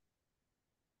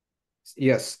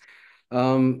 Yes,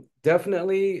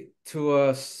 definitely to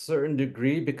a certain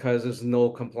degree because there's no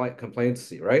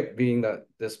complacency, right? Being that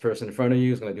this person in front of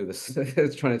you is going to do this,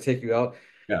 it's trying to take you out.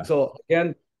 Yeah. So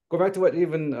again, go back to what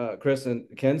even Chris and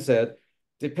Ken said.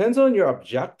 Depends on your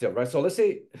objective, right? So let's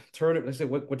say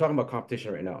we're talking about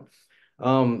competition right now.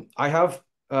 I have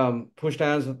pushed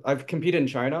hands. I've competed in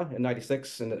China in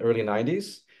 '96 in the early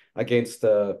 '90s against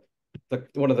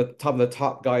one of the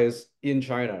top guys in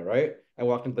China, right? I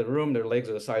walked into the room, their legs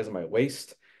are the size of my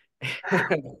waist.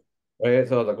 Right.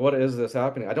 So I was like, what is this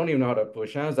happening? I don't even know how to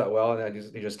push hands that well. And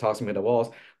he just tossed me to the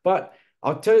walls. But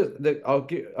I'll tell you that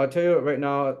I'll tell you right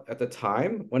now, at the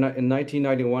time when in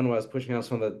 1991, when I was pushing hands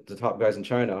from the top guys in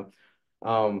China,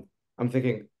 I'm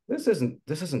thinking, this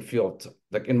doesn't feel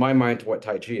like in my mind to what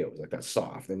Tai Chi is, like that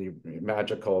soft and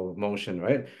magical motion,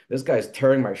 right? This guy's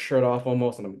tearing my shirt off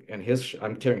almost, and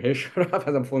I'm tearing his shirt off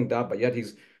as I'm pulling down, but yet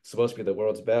he's supposed to be the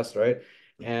world's best, right?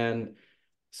 And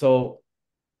so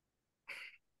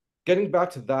getting back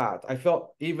to that, I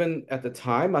felt even at the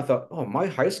time, I thought, oh, my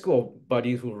high school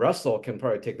buddies who wrestle can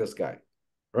probably take this guy,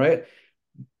 right?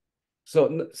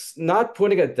 So not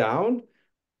putting it down,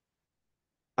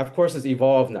 of course, it's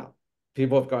evolved now.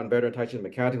 People have gotten better at Tai Chi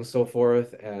mechanics and so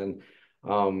forth. And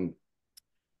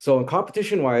so in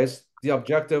competition-wise, the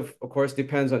objective, of course,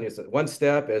 depends on, is it one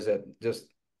step? Is it just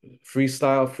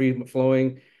freestyle, free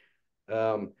flowing?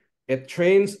 It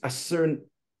trains a certain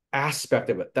aspect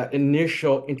of it, that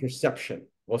initial interception,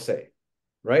 we'll say,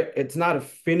 right? It's not a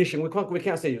finishing. We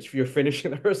can't say you're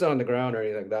finishing the person on the ground or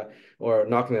anything like that, or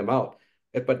knocking them out.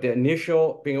 But the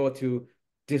initial being able to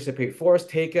dissipate force,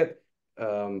 take it,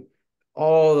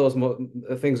 all those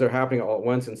things are happening all at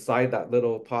once inside that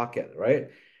little pocket, right?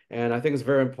 And I think it's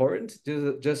very important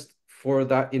to just for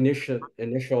that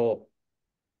initial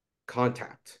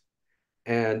contact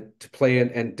and to play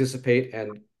and dissipate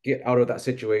and get out of that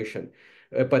situation.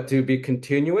 But to be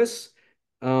continuous,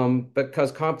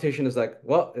 because competition is like,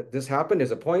 well, this happened,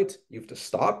 there's a point, you have to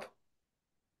stop.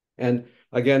 And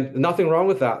again, nothing wrong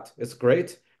with that. It's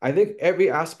great. I think every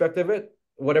aspect of it,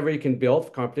 whatever you can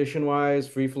build competition-wise,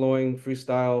 free-flowing,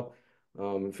 freestyle,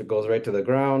 if it goes right to the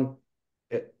ground,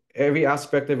 every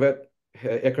aspect of it,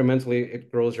 incrementally,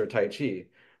 it grows your Tai Chi.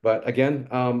 But again,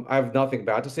 I have nothing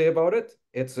bad to say about it.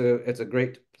 It's a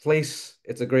great place.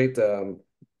 It's a great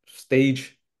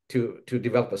stage to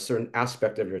develop a certain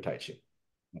aspect of your Tai Chi.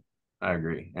 I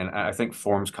agree. And I think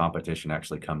forms competition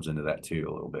actually comes into that too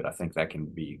a little bit. I think that can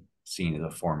be seen as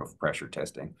a form of pressure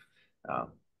testing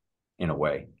in a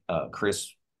way.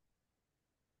 Chris,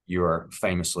 you are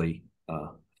famously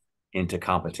into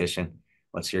competition.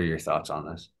 Let's hear your thoughts on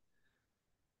this.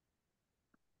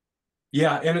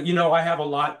 Yeah, and I have a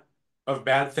lot of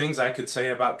bad things I could say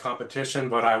about competition,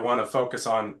 but I want to focus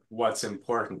on what's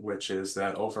important, which is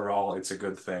that overall it's a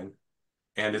good thing.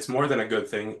 And it's more than a good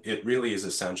thing, it really is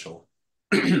essential.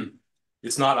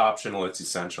 It's not optional, it's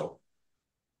essential.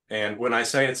 And when I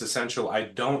say it's essential, I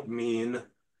don't mean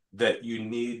that you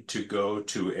need to go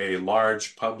to a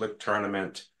large public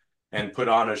tournament and put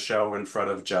on a show in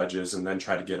front of judges and then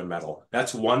try to get a medal.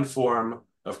 That's one form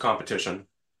of competition.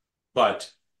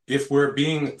 But if we're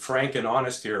being frank and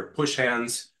honest here, push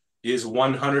hands is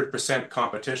 100%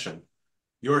 competition.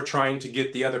 You're trying to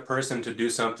get the other person to do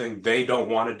something they don't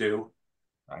want to do.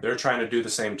 Right. They're trying to do the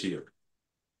same to you.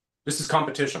 This is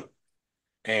competition.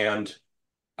 And,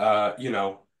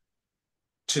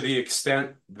 to the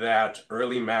extent that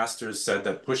early masters said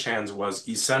that push hands was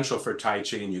essential for Tai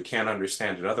Chi and you can't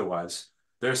understand it otherwise,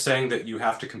 they're saying that you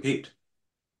have to compete.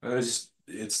 It's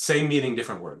same meaning,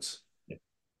 different words.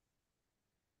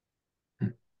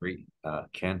 Great.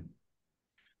 Ken?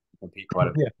 Compete quite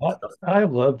a Yeah, bit. I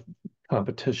love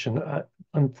competition.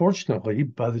 Unfortunately,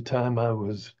 by the time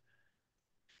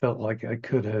felt like I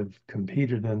could have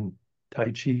competed in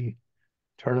Tai Chi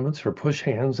tournaments for push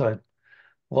hands, I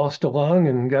lost a lung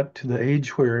and got to the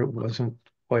age where it wasn't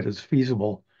quite as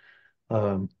feasible.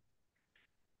 But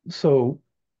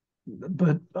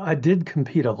I did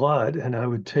compete a lot, and I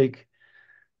would take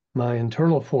my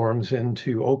internal forms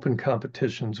into open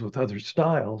competitions with other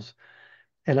styles.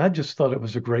 And I just thought it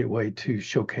was a great way to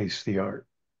showcase the art.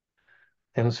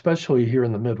 And especially here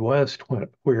in the Midwest,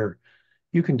 where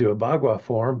you can do a Bagua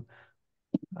form.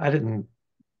 I didn't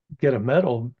get a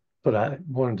medal, but I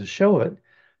wanted to show it.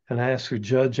 And I asked the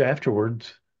judge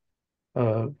afterwards,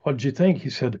 what did you think? He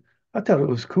said, I thought it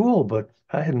was cool, but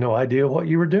I had no idea what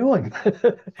you were doing.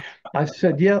 I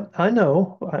said, yeah, I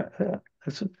know.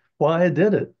 That's why I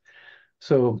did it.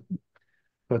 So,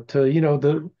 but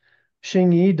the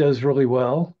Xing Yi does really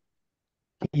well,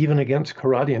 even against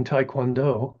karate and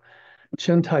taekwondo.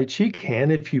 Chen Tai Chi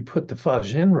can if you put the Fa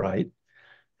Jin right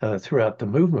throughout the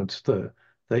movements.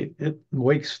 It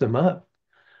wakes them up.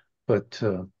 But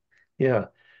yeah,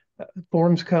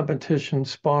 forms competition,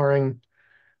 sparring.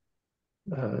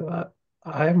 Uh,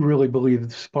 I really believe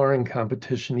the sparring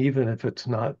competition, even if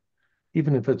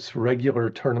it's regular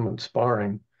tournament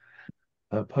sparring,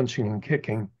 punching and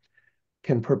kicking,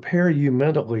 can prepare you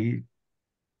mentally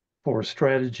for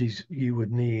strategies you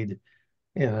would need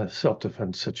in a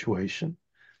self-defense situation.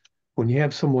 When you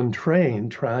have someone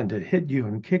trained trying to hit you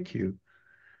and kick you,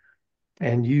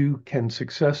 and you can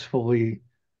successfully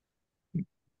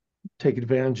take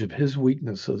advantage of his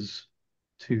weaknesses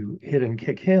to hit and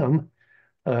kick him,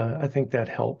 I think that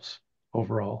helps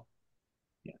overall.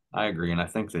 Yeah, I agree. And I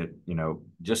think that,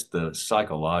 just the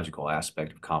psychological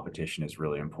aspect of competition is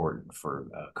really important for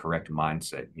a correct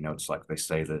mindset. It's like they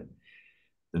say that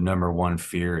the number one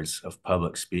fear is of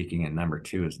public speaking and number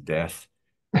two is death.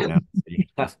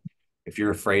 If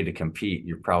you're afraid to compete,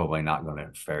 you're probably not going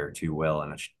to fare too well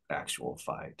in an actual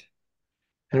fight.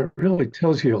 And it really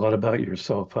tells you a lot about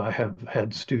yourself. I have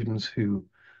had students who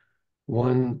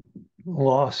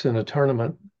lost in a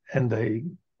tournament and they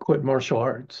quit martial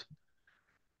arts.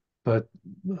 But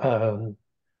the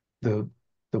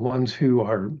ones who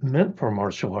are meant for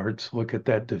martial arts look at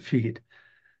that defeat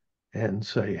and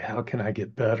say, how can I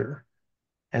get better?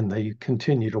 And they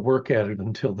continue to work at it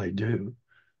until they do.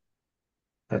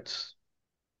 That's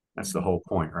the whole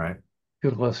point, right?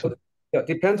 Good lesson. Yeah, it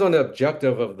depends on the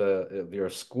objective of your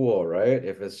school, right?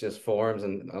 If it's just forms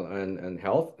and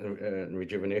health and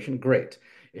rejuvenation, great.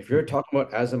 If you're talking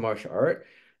about as a martial art,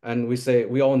 and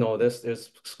we all know this,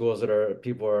 there's schools that are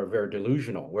people are very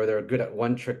delusional, where they're good at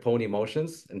one trick pony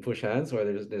motions and push hands, where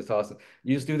there's awesome.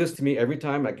 You just do this to me every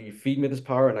time, like you feed me this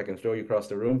power and I can throw you across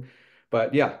the room.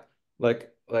 But yeah,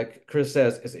 like Chris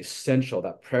says, it's essential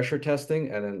that pressure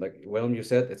testing, and then like William, you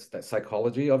said, it's that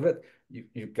psychology of it.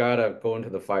 You gotta go into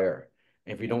the fire.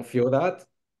 If you don't feel that,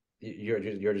 you're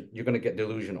gonna get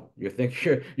delusional. You think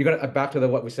you're gonna back to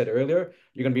what we said earlier.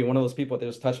 You're gonna be one of those people that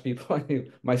just touch people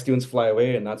and my students fly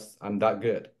away, and I'm that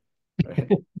good, right?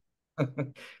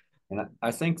 And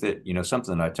I think that,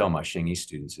 something that I tell my Xingyi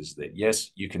students is that,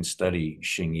 yes, you can study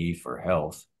Xingyi for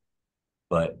health,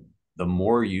 but the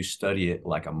more you study it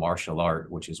like a martial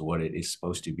art, which is what it is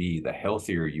supposed to be, the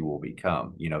healthier you will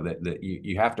become. That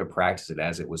you have to practice it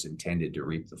as it was intended to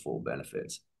reap the full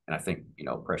benefits. And I think,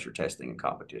 pressure testing and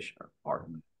competition are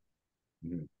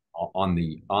Mhm. on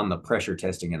the pressure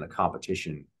testing and the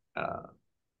competition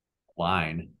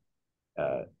line.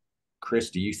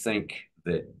 Chris, do you think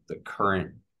that the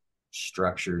current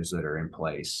structures that are in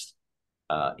place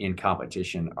in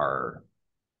competition are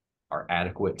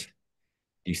adequate?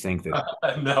 Do you think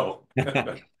that No.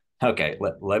 Okay,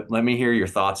 let me hear your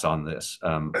thoughts on this.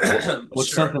 What's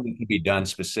Sure. something that can be done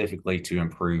specifically to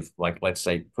improve, like, let's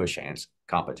say, push hands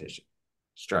competition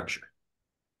structure?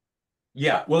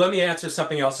 Yeah, well, let me answer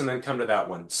something else and then come to that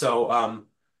one. So,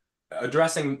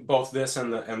 addressing both this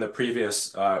and the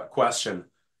previous question,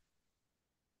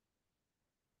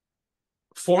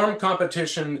 form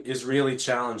competition is really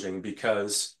challenging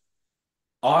because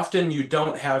often you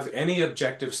don't have any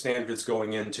objective standards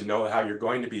going in to know how you're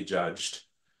going to be judged.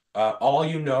 All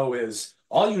you know is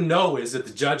that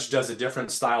the judge does a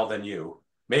different style than you.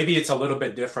 Maybe it's a little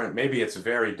bit different, maybe it's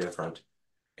very different.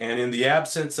 And in the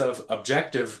absence of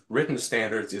objective written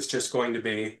standards, it's just going to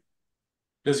be,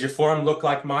 does your form look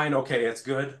like mine? Okay, it's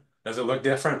good. Does it look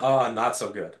different? Oh, not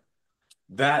so good.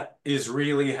 That is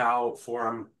really how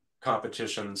forum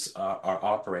competitions are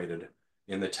operated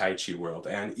in the Tai Chi world.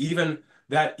 And even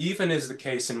is the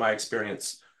case in my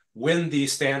experience when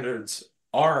these standards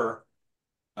are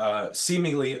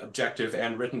seemingly objective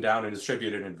and written down and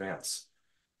distributed in advance.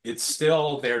 It's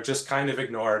still, they're just kind of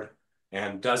ignored.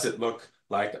 And does it look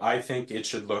like I think it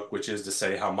should look, which is to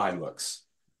say how mine looks.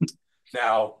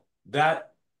 Now,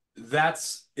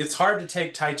 it's hard to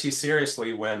take Tai Chi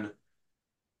seriously when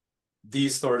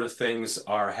these sort of things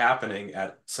are happening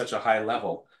at such a high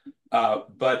level.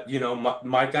 But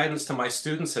my guidance to my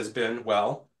students has been,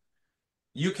 well,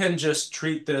 you can just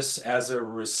treat this as a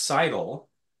recital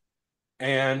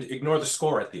and ignore the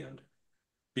score at the end.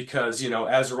 Because,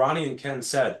 as Ronnie and Ken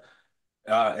said,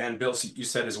 and Bill, you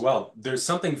said as well, there's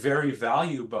something very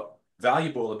valuable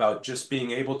about just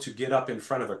being able to get up in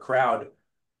front of a crowd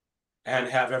and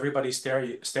have everybody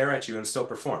stare at you and still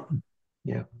perform.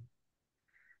 Yeah.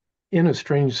 In a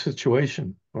strange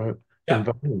situation or Yeah.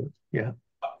 environment. Yeah.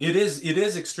 It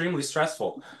is extremely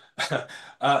stressful.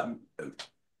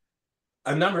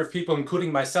 A number of people,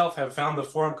 including myself, have found the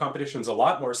forum competitions a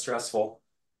lot more stressful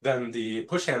than the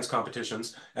push hands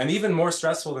competitions, and even more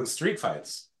stressful than street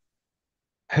fights.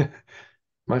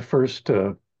 My first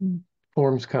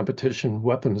forms competition,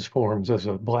 weapons forms as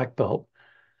a black belt,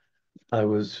 I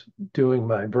was doing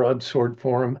my broadsword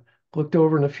form, looked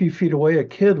over and a few feet away, a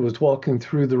kid was walking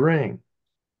through the ring.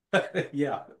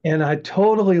 Yeah. And I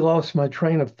totally lost my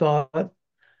train of thought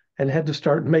and had to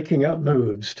start making up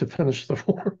moves to finish the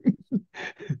form.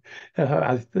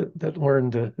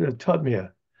 That taught me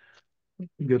a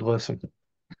good lesson.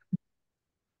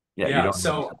 Yeah, you Yeah. don't.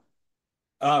 So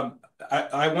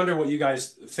I wonder what you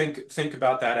guys think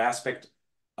about that aspect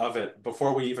of it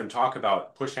before we even talk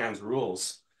about push hands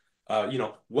rules.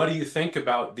 What do you think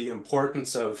about the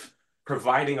importance of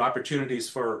providing opportunities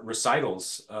for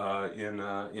recitals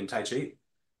in Tai Chi?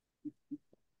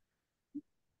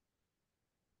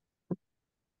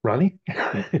 Ronnie?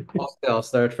 I'll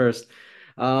start first.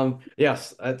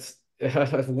 Yes, that's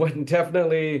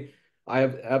definitely. I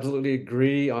absolutely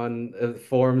agree on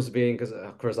forms being, because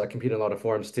of course I compete in a lot of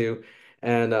forms too,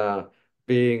 and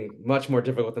being much more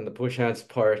difficult than the push hands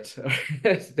part,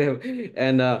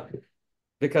 and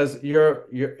because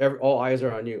all eyes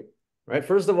are on you, right?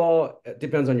 First of all, it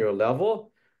depends on your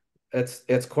level. It's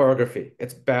choreography,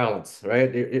 it's balance,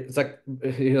 right? It's like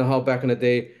how back in the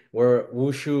day where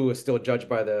wushu is still judged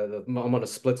by the amount of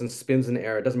splits and spins in the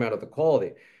air. It doesn't matter the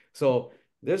quality. So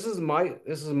this is my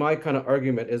kind of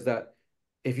argument is that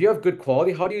if you have good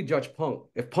quality, how do you judge pung?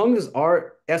 If pung is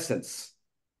our essence,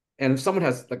 and if someone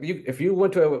has like you, if you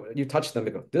went to you touch them,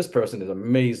 you go, this person is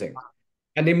amazing.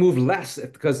 And they move less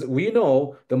because we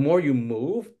know the more you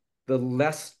move, the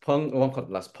less pung, well,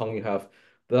 less pung you have,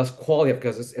 the less quality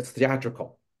because it's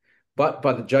theatrical. But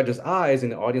by the judge's eyes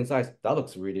and the audience eyes, that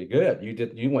looks really good.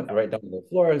 You went right down to the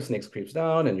floor, snakes creeps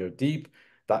down, and you're deep.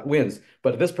 That wins.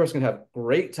 But if this person can have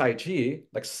great Tai Chi,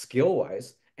 like skill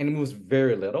wise, and moves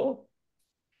very little,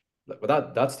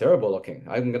 but that's terrible looking.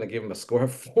 I'm gonna give him a score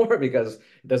of 4 because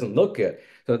it doesn't look good.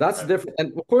 So that's different.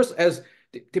 And of course, as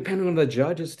depending on the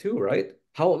judges too, right?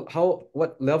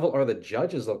 What level are the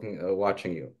judges looking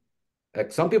watching you?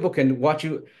 Like some people can watch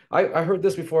you. I heard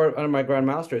this before under my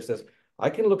grandmaster. It says, I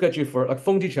can look at you for like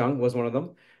Feng Jichang was one of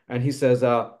them. And he says,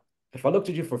 if I looked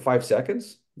at you for 5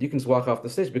 seconds, you can just walk off the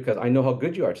stage because I know how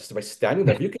good you are just by standing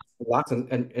there. If you can relax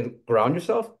and ground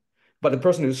yourself. But the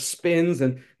person who spins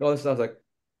and all this stuff, like,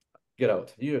 get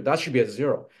out. That should be a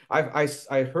 0. I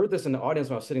heard this in the audience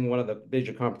when I was sitting in one of the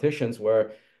major competitions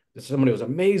where somebody was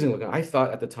amazing looking. I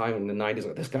thought at the time in the 90s,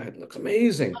 like, this guy looks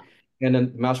amazing. And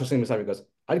then Master sitting beside me goes,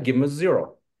 I'd give him a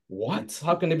 0. What?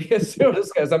 How can it be a 0?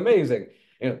 This guy's amazing.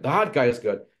 That guy is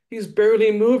good. He's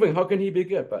barely moving. How can he be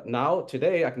good? But now,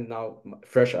 today, I can now,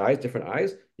 fresh eyes, different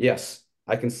eyes. Yes,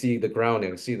 I can see the grounding,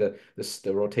 I can see the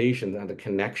rotation and the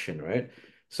connection, right?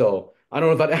 So I don't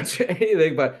know if that answers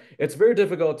anything, but it's very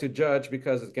difficult to judge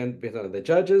because it's again based on the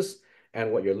judges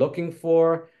and what you're looking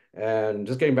for. And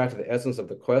just getting back to the essence of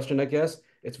the question, I guess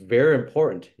it's very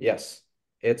important. Yes,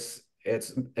 it's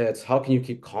how can you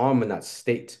keep calm in that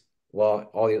state while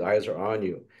all these eyes are on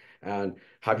you? And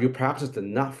have you practiced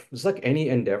enough? It's like any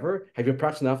endeavor. Have you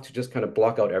practiced enough to just kind of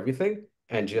block out everything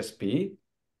and just be,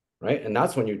 right? And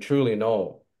that's when you truly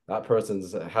know that person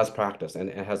has practice and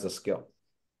has the skill.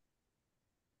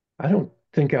 I don't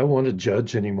think I want to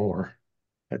judge anymore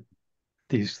at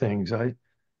these things. I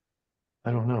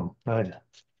don't know. Uh,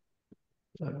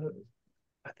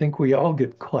 I think we all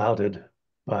get clouded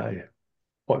by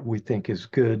what we think is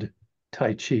good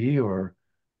Tai Chi or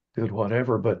good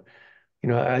whatever. But,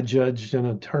 I judged in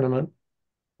a tournament,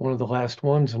 one of the last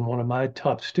ones, and one of my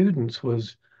top students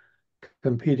was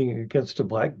competing against a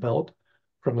black belt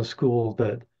from a school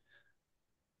that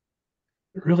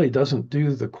really doesn't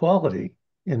do the quality,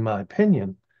 in my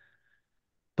opinion.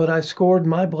 But I scored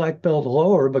my black belt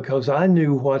lower because I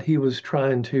knew what he was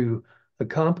trying to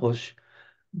accomplish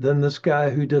than this guy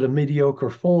who did a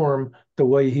mediocre form the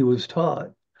way he was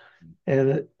taught.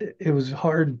 And it was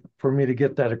hard for me to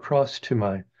get that across to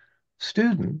my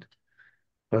student.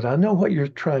 But I know what you're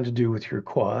trying to do with your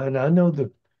quad, and I know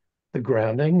the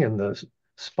grounding and the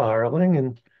spiraling,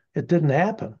 and it didn't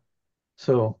happen.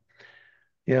 So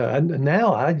yeah, and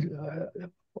now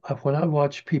when I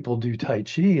watch people do Tai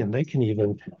Chi, and they can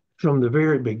even from the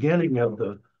very beginning of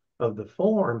the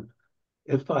form,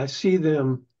 if I see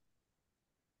them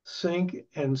sink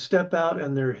and step out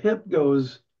and their hip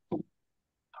goes,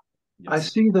 I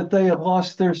see that they have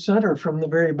lost their center from the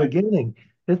very beginning.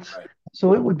 It's Right.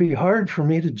 So it would be hard for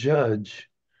me to judge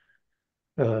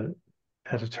uh,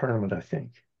 at a tournament, I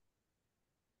think.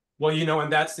 Well,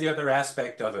 and that's the other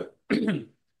aspect of it.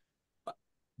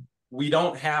 We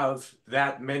don't have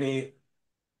that many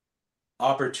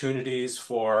opportunities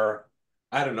for,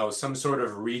 I don't know, some sort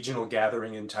of regional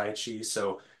gathering in Tai Chi.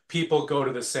 So people go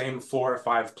to the same 4 or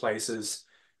 5 places,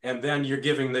 and then you're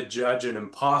giving the judge an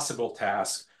impossible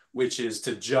task, which is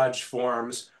to judge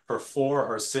forms for 4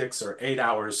 or 6 or 8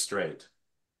 hours straight.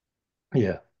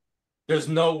 Yeah. There's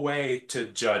no way to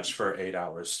judge for 8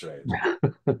 hours straight.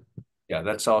 Yeah,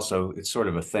 it's sort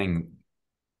of a thing.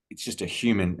 It's just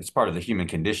it's part of the human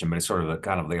condition, but it's sort of a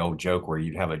kind of the old joke where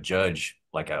you'd have a judge,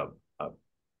 like a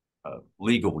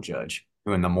legal judge,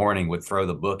 who in the morning would throw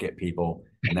the book at people.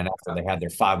 And then after they had their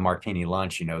 5 martini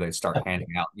lunch, they'd start handing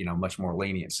out, much more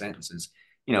lenient sentences.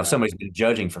 If somebody's been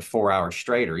judging for 4 hours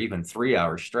straight or even 3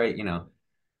 hours straight,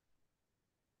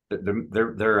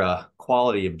 their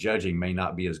quality of judging may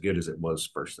not be as good as it was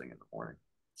first thing in the morning.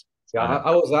 Yeah,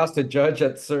 I was asked to judge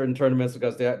at certain tournaments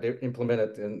because they implement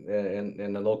it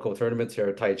in the local tournaments here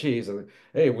at Tai Chi. So,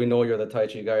 hey, we know you're the Tai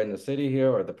Chi guy in the city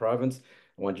here or the province.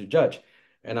 I want you to judge.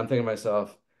 And I'm thinking to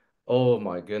myself, oh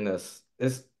my goodness,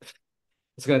 it's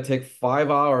going to take 5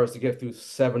 hours to get through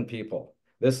 7 people.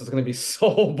 This is going to be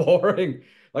so boring.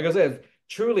 Like I said,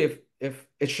 truly, if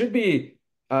it should be,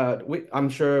 I'm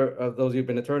sure of those who've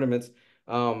been to tournaments,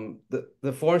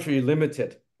 the form should be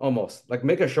limited almost. Like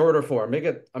make a shorter form, make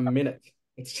it a minute.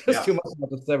 It's just too much about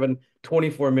the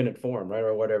 24-minute form, right?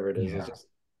 Or whatever it is. Yeah.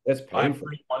 It's I painful.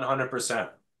 agree 100%.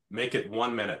 Make it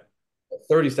 1 minute.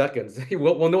 30 seconds.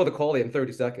 We'll know the quality in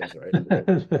 30 seconds, right?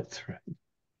 That's right.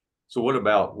 So what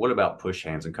about push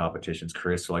hands and competitions,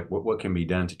 Chris? Like what can be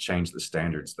done to change the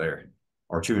standards there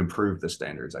or to improve the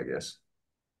standards, I guess?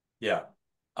 Yeah.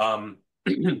 Um,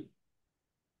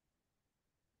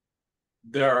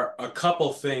 there are a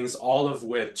couple things, all of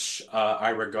which I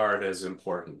regard as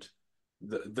important.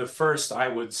 The first I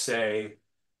would say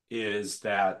is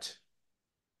that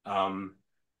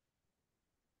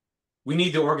we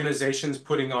need the organizations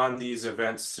putting on these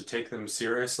events to take them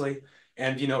seriously.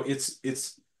 And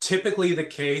it's typically the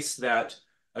case that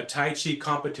a Tai Chi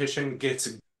competition gets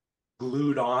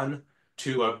glued on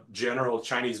to a general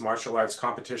Chinese martial arts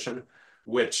competition,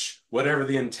 which, whatever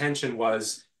the intention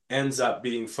was, ends up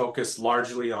being focused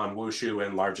largely on wushu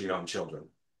and largely on children.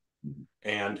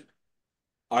 And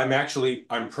I'm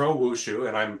pro wushu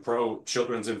and I'm pro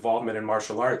children's involvement in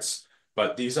martial arts,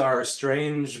 but these are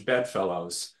strange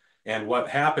bedfellows. And what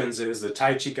happens is the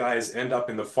Tai Chi guys end up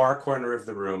in the far corner of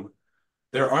the room.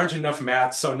 There aren't enough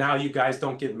mats, so now you guys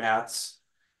don't get mats.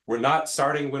 We're not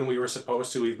starting when we were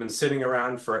supposed to. We've been sitting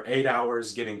around for 8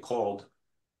 hours getting cold.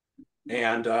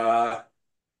 And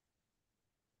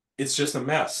it's just a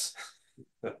mess.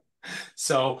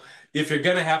 So if you're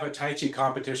going to have a Tai Chi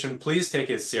competition, please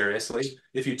take it seriously.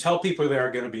 If you tell people there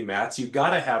are going to be mats, you got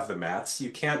to have the mats.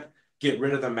 You can't get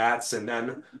rid of the mats and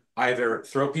then either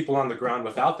throw people on the ground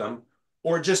without them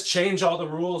or just change all the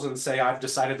rules and say, I've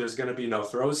decided there's going to be no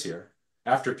throws here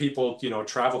after people,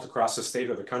 traveled across the state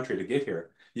or the country to get here.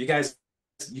 You guys,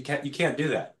 you can't do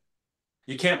that.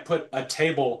 You can't put a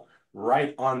table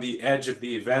right on the edge of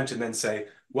the event and then say,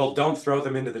 well, don't throw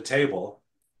them into the table.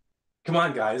 Come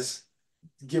on, guys,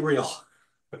 get real.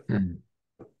 Hmm.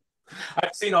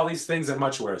 I've seen all these things and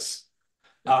much worse.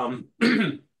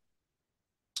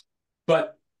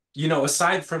 But,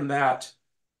 aside from that,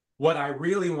 what I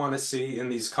really want to see in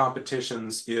these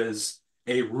competitions is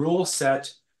a rule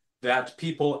set that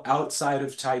people outside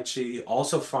of Tai Chi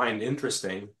also find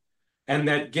interesting and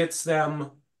that gets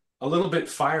them a little bit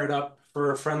fired up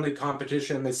for a friendly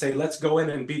competition. They say, let's go in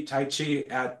and beat Tai Chi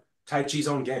at Tai Chi's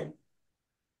own game.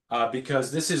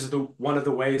 Because this is one of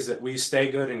the ways that we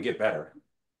stay good and get better.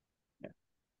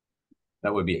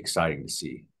 That would be exciting to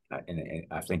see. And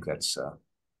I think that's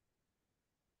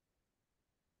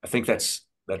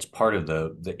part of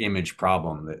the image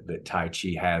problem that Tai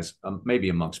Chi has, maybe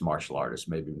amongst martial artists,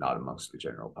 maybe not amongst the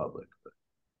general public, but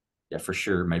yeah, for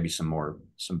sure, maybe some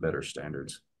better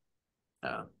standards.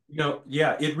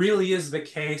 Yeah, it really is the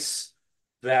case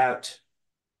that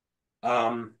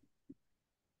the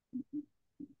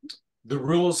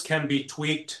rules can be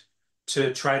tweaked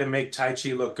to try to make Tai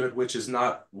Chi look good, which is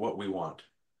not what we want.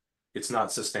 It's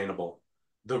not sustainable.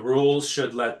 The rules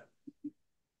should let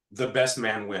the best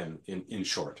man win, in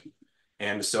short.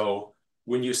 And so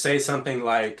when you say something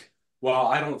like, well,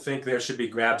 I don't think there should be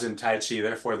grabs in Tai Chi,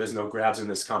 therefore there's no grabs in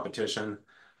this competition.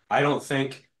 I don't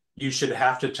think you should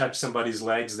have to touch somebody's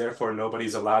legs, therefore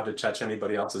nobody's allowed to touch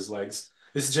anybody else's legs.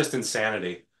 This is just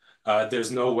insanity.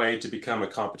 There's no way to become a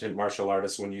competent martial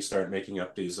artist when you start making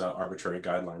up these arbitrary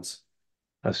guidelines.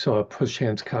 I saw a push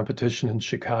hands competition in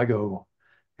Chicago,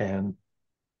 and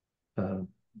the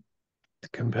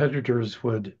competitors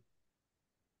would,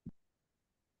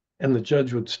 and the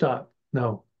judge would stop.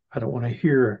 No, I don't want to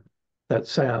hear that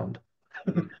sound.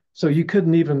 So you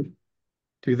couldn't even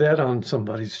do that on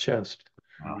somebody's chest.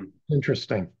 Wow.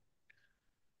 Interesting.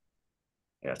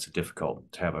 Yeah, it's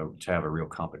difficult to have a real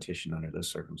competition under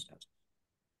those circumstances.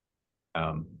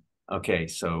 Okay,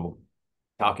 so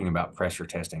talking about pressure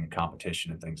testing and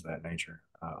competition and things of that nature,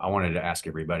 I wanted to ask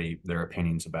everybody their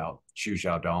opinions about Xiu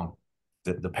Xiaodong,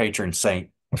 the patron saint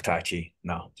of Tai Chi.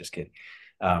 No, just kidding.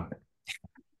 Yeah.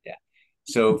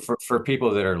 So for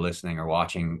people that are listening or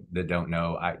watching that don't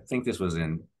know, I think this was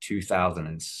in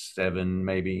 2007,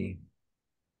 maybe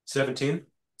 17.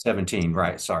 17,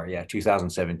 right? Sorry, yeah,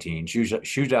 2017. Xiu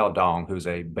Xiaodong, who's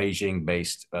a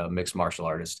Beijing-based mixed martial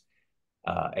artist,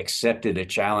 accepted a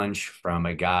challenge from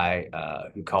a guy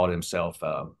who called himself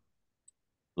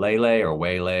Lele or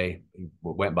Weilei, who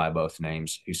went by both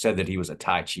names, who said that he was a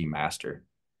Tai Chi master.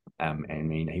 I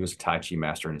mean, he was a Tai Chi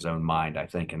master in his own mind, I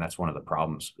think, and that's one of the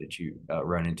problems that you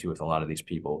run into with a lot of these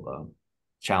people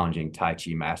challenging Tai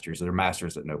Chi masters. They're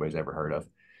masters that nobody's ever heard of.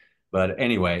 But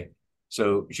anyway,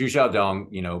 so Xiu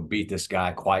Xiaodong, beat this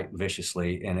guy quite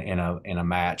viciously in a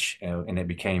match, and it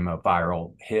became a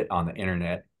viral hit on the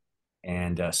internet.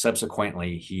 And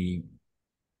subsequently, he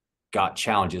got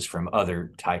challenges from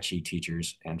other Tai Chi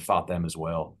teachers and fought them as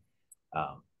well.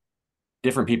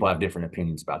 Different people have different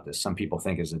opinions about this. Some people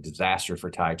think it's a disaster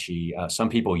for Tai Chi. Some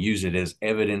people use it as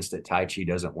evidence that Tai Chi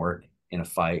doesn't work in a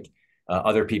fight.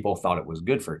 Other people thought it was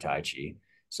good for Tai Chi.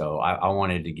 So I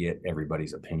wanted to get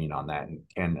everybody's opinion on that. And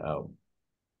Ken,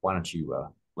 why don't you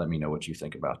let me know what you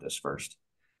think about this first?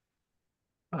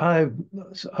 I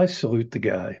salute the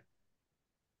guy.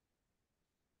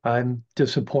 I'm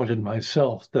disappointed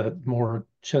myself that more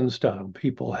Chen style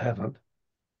people haven't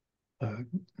uh,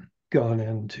 gone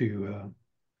in to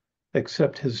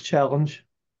accept his challenge.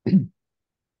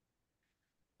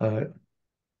 uh,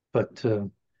 but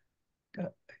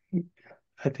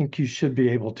I think you should be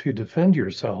able to defend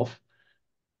yourself.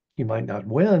 You might not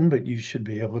win, but you should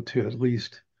be able to at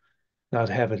least not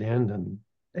have it end in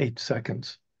 8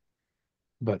 seconds.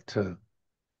 But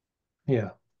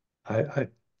yeah, I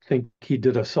think he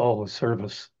did us all a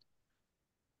service.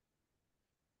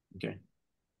 Okay.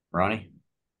 Ronnie?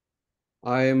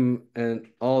 I'm in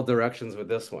all directions with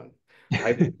this one.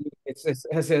 I believe it's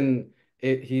as in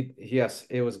it, yes,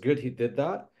 it was good he did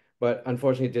that, but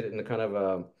unfortunately he did it in a kind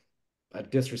of a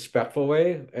disrespectful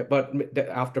way. But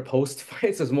after post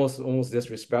fights is most almost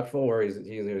disrespectful, where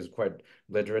he's quite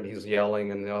belligerent. He's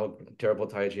yelling and how terrible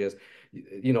Tai Chi is.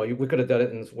 You know, we could have done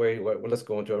it in this way. Well, let's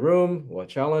go into a room, we'll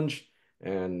challenge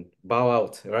and bow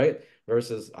out, right?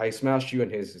 Versus I smashed you,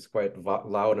 and he's quite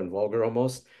loud and vulgar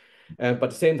almost. And but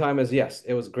at the same time as yes,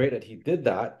 it was great that he did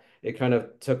that. It kind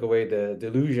of took away the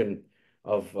delusion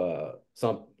of a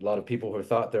lot of people who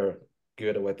thought they're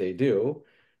good at what they do.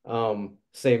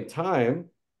 Same time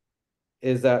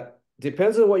is that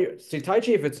depends on what you're see Tai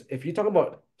Chi. If you talk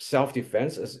about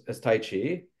self-defense as Tai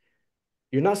Chi,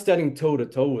 you're not standing toe to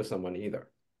toe with someone either.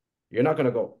 You're not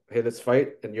gonna go, hey, let's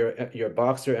fight, and you're a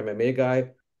boxer, MMA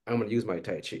guy. I'm gonna use my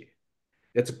Tai Chi.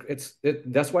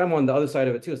 That's why I'm on the other side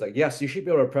of it too. It's like, yes, you should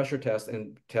be able to pressure test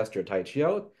and test your Tai Chi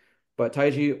out, but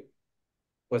Tai Chi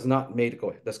was not made to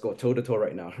go, let's go toe to toe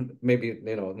right now. Maybe,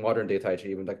 you know, modern day Tai Chi,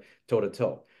 even like toe to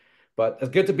toe. But it's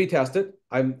good to be tested.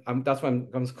 That's why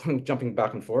I'm jumping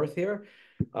back and forth here.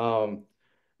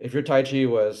 If your Tai Chi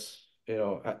was, you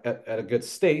know, at a good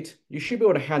state, you should be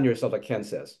able to handle yourself, like Ken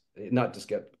says, not just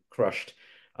get crushed.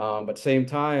 But at the same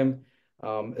time,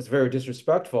 it's very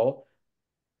disrespectful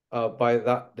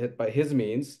by his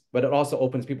means, but it also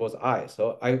opens people's eyes.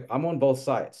 So I'm on both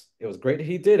sides. It was great that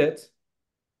he did it,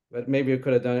 but maybe you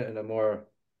could have done it in a more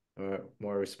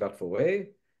respectful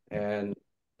way. And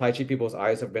Tai Chi people's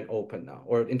eyes have been open now,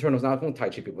 or internals, not only Tai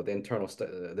Chi people,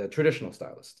 the traditional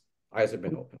stylists eyes have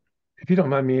been open. If you don't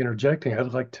mind me interjecting,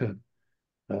 I'd like to,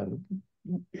 uh,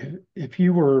 if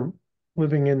you were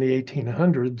living in the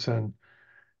 1800s and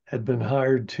had been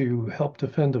hired to help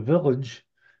defend a village,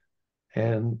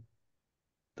 and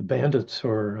the bandits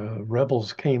or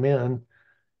rebels came in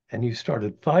and you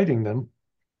started fighting them,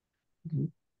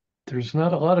 there's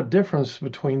not a lot of difference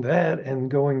between that and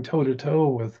going toe to toe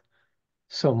with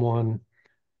someone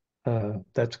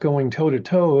that's going toe to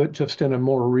toe, just in a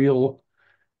more real,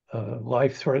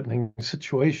 life-threatening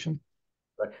situation.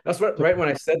 Right. That's what right when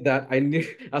I said that, I knew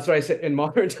that's what I said in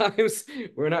modern times.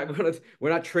 We're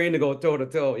not trained to go toe to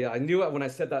toe. Yeah, I knew it when I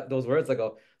said those words. I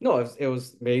go, no, it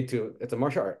was made to, it's a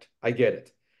martial art. I get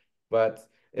it. But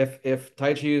if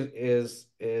Tai Chi is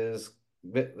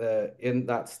in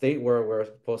that state where we're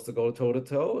supposed to go toe to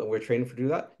toe and we're trained to do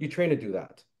that, you train to do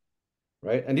that,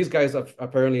 right? And these guys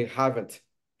apparently haven't.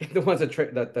 The ones that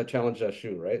challenge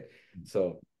Xiu, right?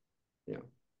 So, yeah.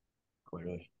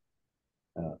 Clearly.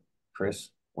 Chris,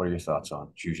 what are your thoughts on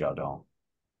Xiu Xiaodong?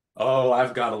 Oh,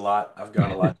 I've got a lot. I've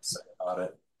got a lot to say about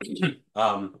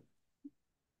it.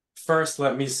 First,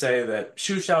 let me say that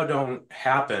Xiu Xiaodong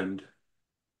happened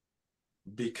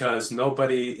because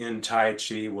nobody in Tai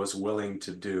Chi was willing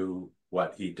to do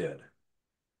what he did.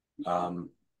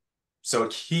 So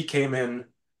he came in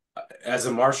as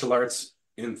a martial arts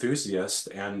enthusiast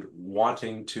and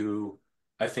wanting to,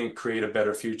 I think, create a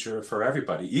better future for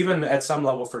everybody, even at some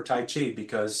level for Tai Chi,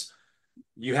 because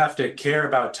you have to care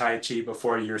about Tai Chi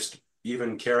before you're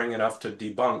even caring enough to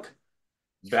debunk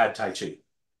bad Tai Chi,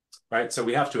 right? So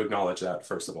we have to acknowledge that,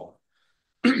 first of all.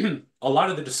 A lot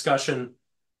of the discussion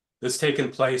that's taken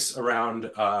place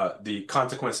around the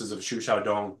consequences of Xiu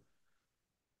Xiaodong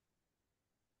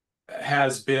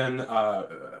has been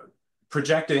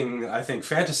projecting, I think,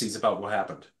 fantasies about what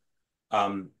happened.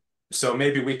 So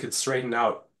maybe we could straighten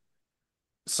out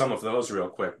some of those real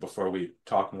quick before we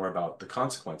talk more about the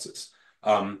consequences.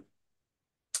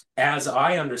 As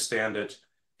I understand it,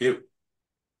 it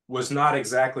was not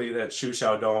exactly that Xiu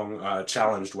Xiaodong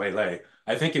challenged Wei Lei.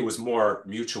 I think it was more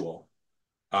mutual.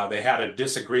 They had a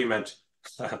disagreement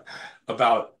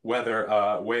about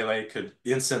whether Wei Lei could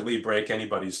instantly break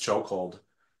anybody's chokehold.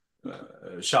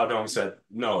 Xiaodong said,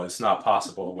 no, it's not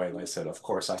possible. Wei Lei said, of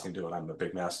course I can do it. I'm the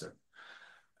big master.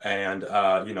 And,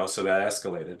 so that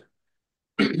escalated.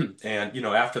 And,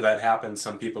 after that happened,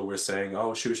 some people were saying,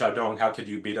 oh, Xiu Xiaodong, how could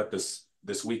you beat up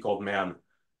this weak old man?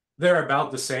 They're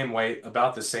about the same weight,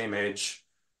 about the same age.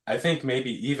 I think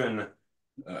maybe even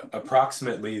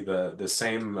approximately the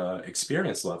same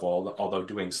experience level, although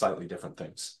doing slightly different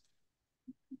things.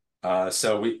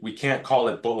 So we can't call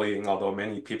it bullying, although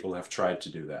many people have tried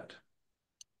to do that.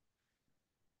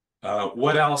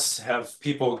 What else have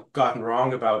people gotten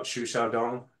wrong about Xiu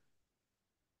Xiaodong?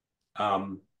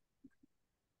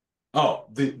 Oh,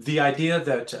 the idea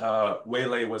that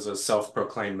Wei was a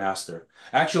self-proclaimed master.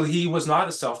 Actually, he was not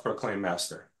a self-proclaimed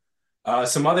master.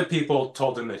 Some other people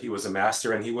told him that he was a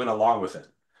master, and he went along with it.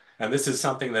 And this is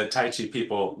something that Tai Chi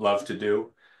people love to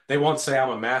do. They won't say I'm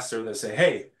a master. They say,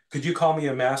 "Hey, could you call me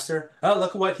a master?" Oh,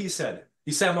 look at what he said.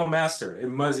 He said I'm a master. It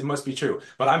must be true.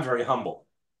 But I'm very humble.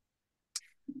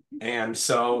 And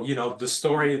so, the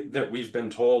story that we've been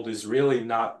told is really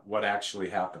not what actually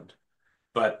happened.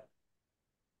 But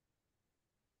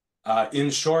in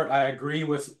short, I agree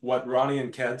with what Ronnie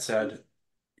and Ked said.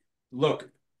 Look,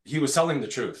 he was telling the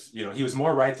truth. He was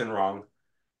more right than wrong.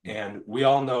 And we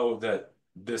all know that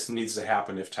this needs to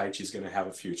happen if Tai Chi is going to have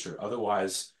a future.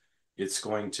 Otherwise, it's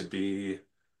going to be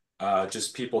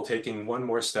just people taking one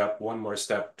more step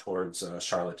towards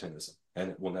charlatanism,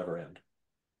 and it will never end.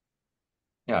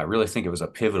 Yeah, I really think it was a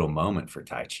pivotal moment for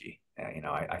Tai Chi.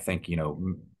 I think,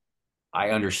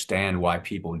 I understand why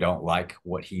people don't like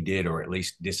what he did, or at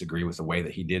least disagree with the way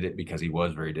that he did it, because he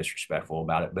was very disrespectful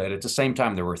about it. But at the same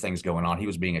time, there were things going on. He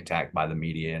was being attacked by the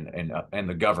media and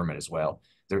the government as well.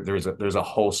 There's a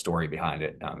whole story behind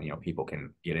it. People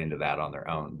can get into that on their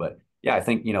own. But yeah, I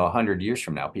think 100 years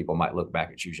from now, people might look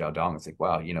back at Xiu Xiaodong and think,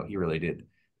 wow, he really did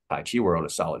Tai Chi world a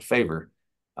solid favor.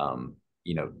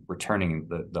 Returning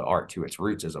the art to its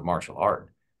roots as a martial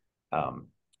art.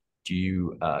 Do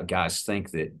you guys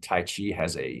think that Tai Chi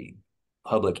has a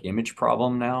public image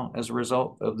problem now as a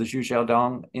result of the Xiu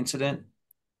Xiaodong incident?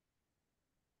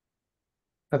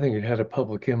 I think it had a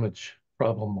public image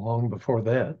problem long before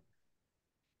that.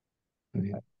 I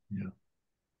mean, yeah.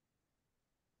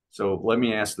 So let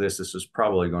me ask this. This is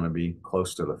probably going to be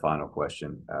close to the final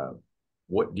question.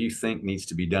 What do you think needs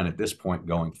to be done at this point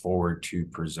going forward to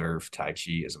preserve Tai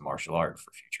Chi as a martial art for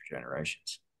future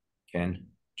generations? Ken,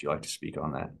 would you like to speak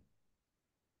on that?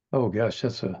 Oh gosh,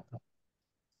 that's a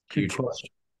good Huge question.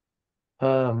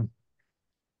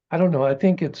 I don't know. I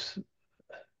think it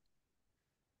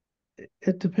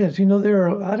depends.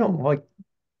 I don't like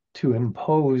to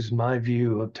impose my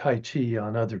view of Tai Chi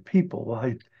on other people.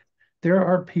 There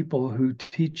are people who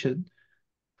teach it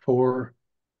for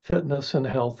fitness and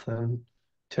health and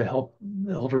to help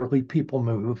elderly people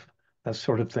move, that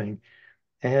sort of thing.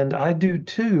 And I do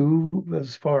too,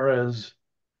 as far as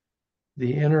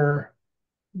the inner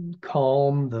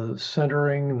calm, the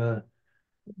centering, the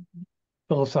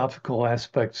philosophical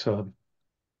aspects of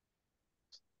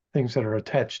things that are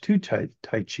attached to Tai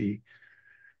Chi.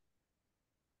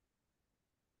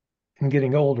 And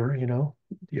getting older,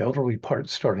 the elderly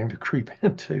part's starting to creep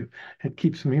into it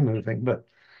keeps me moving. But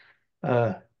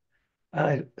uh,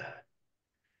 I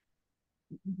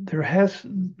there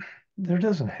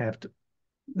doesn't have to.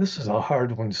 This is a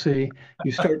hard one. See,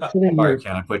 you start putting Sorry, your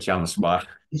Ken, I put you on the spot.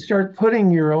 you start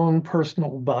putting your own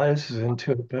personal biases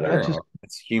into it. But Sure.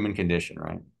 It's human condition,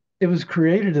 right? it was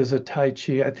created as a Tai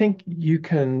Chi. I think you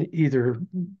can either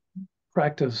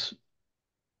practice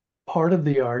part of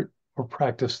the art or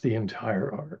practice the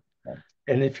entire art. Right.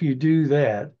 And if you do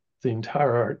that, the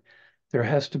entire art, there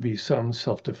has to be some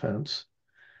self-defense,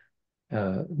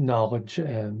 knowledge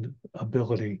and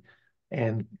ability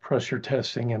and pressure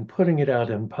testing and putting it out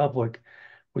in public,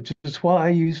 which is why I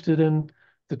used it in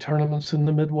the tournaments in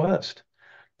the Midwest.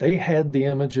 They had the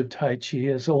image of Tai Chi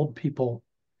as old people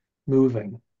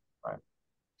moving. Right.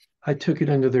 I took it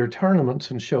into their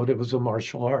tournaments and showed it was a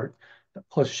martial art,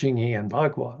 plus Xingyi and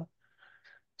Bagua.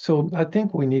 So I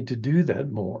think we need to do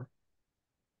that more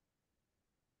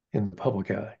in the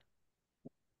public eye.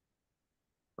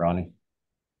 Ronnie?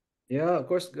 Yeah, of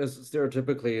course, because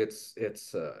stereotypically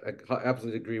I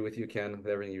absolutely agree with you, Ken, with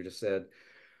everything you just said.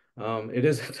 It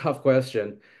is a tough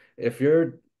question. If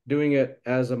you're doing it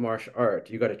as a martial art,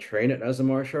 you got to train it as a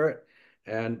martial art.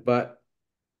 But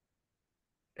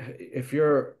if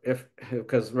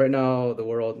because right now the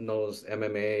world knows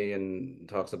MMA and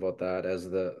talks about that as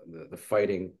the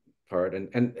fighting part,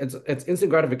 and it's instant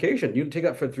gratification. You take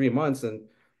that for 3 months and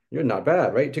you're not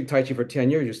bad, right? You take Tai Chi for 10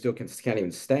 years, you still can't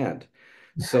even stand.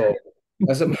 So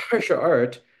as a martial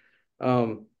art,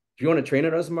 if you want to train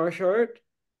it as a martial art,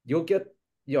 you'll get,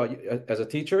 as a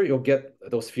teacher, you'll get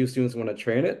those few students who want to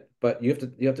train it, but you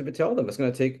have to tell them it's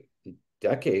going to take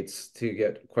decades to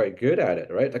get quite good at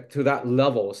it, right? Like to that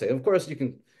level, say, of course you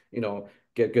can,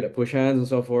 get good at push hands and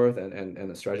so forth and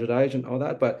strategize and all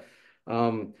that. But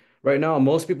right now,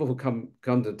 most people who come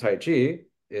to Tai Chi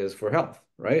is for health,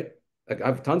 right? Like I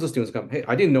have tons of students come, hey,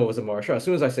 I didn't know it was a martial art. As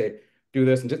soon as I say do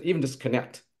this and just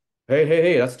connect,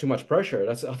 hey, that's too much pressure.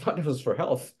 I thought it was for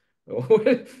health,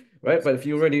 right? But if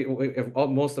you already, if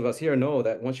most of us here know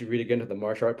that once you really get into the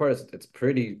martial art part, it's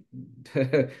pretty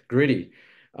gritty,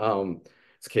 um,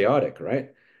 it's chaotic, right?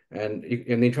 And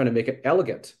then trying to make it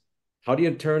elegant. How do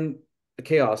you turn the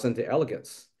chaos into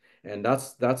elegance? And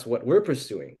that's what we're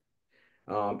pursuing.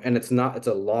 And it's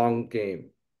a long game,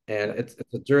 and it's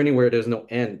a journey where there's no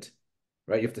end,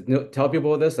 right? You have to tell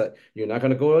people this, that you're not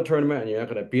going to go to a tournament and you're not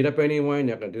going to beat up anyone,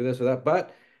 you're not going to do this or that.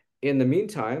 But in the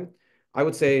meantime, I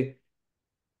would say,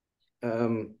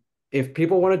 if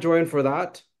people want to join for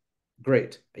that,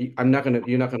 great. You're not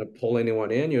gonna pull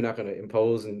anyone in. You're not gonna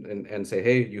impose and say,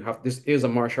 hey, this is a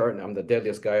martial art and I'm the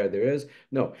deadliest guy there is.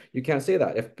 No, you can't say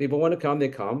that. If people want to come, they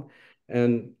come,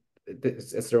 and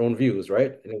it's their own views,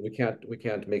 right? And we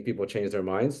can't make people change their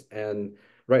minds. And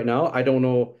right now, I don't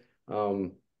know,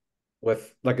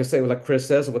 with, like I say, like Chris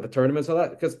says, with the tournaments and all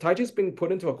that, because Tai Chi's being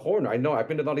put into a corner. I know I've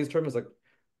been to all these tournaments, like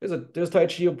there's Tai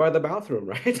Chi by the bathroom,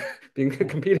 right? Being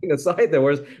competing aside there,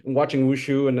 whereas watching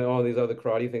wushu and all these other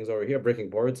karate things over here,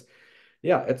 breaking boards.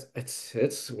 Yeah,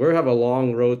 it's we have a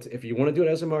long road. If you want to do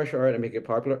it as a martial art and make it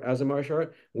popular as a martial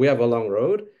art, we have a long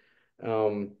road.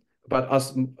 Um, but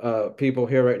us people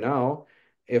here right now,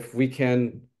 if we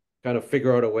can kind of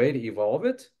figure out a way to evolve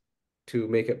it to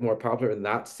make it more popular in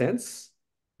that sense,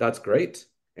 that's great.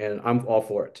 And I'm all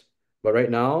for it. But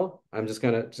right now, I'm just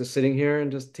kind of just sitting here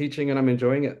and just teaching, and I'm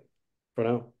enjoying it for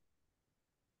now.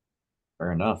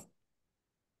 Fair enough.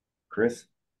 Chris?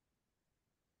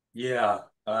 Yeah,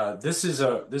 this is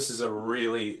a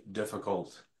really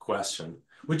difficult question.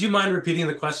 Would you mind repeating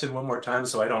the question one more time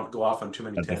so I don't go off on too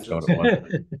many That's what tangents?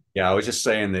 it was. Yeah, I was just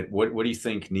saying that what do you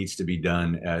think needs to be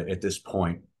done at this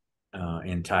point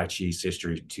in Tai Chi's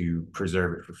history to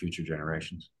preserve it for future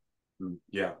generations?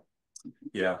 Yeah,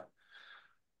 yeah.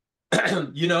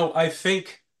 You know, I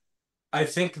think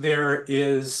there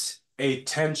is a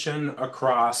tension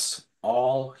across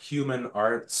all human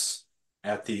arts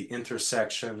at the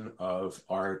intersection of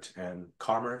art and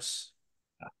commerce,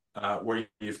 where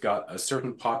you've got a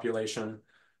certain population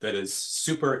that is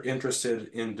super interested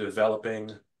in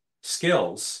developing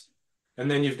skills,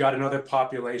 and then you've got another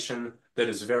population that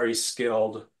is very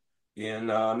skilled in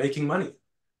making money.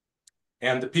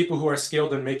 And the people who are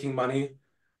skilled in making money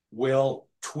will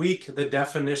tweak the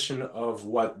definition of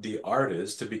what the art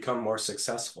is to become more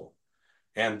successful.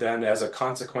 And then as a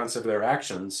consequence of their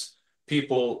actions,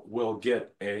 people will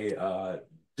get a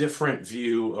different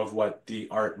view of what the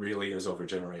art really is over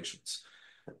generations.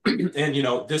 And you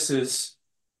know, this is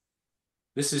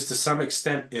to some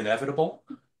extent inevitable,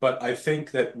 but I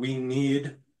think that we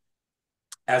need,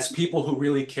 as people who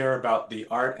really care about the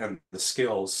art and the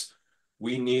skills,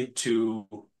 we need to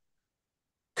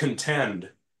contend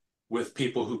with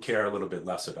people who care a little bit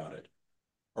less about it,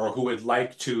 or who would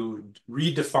like to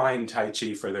redefine Tai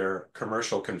Chi for their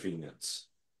commercial convenience.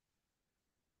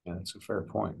 Yeah, that's a fair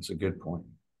point. It's a good point.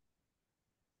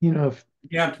 You know,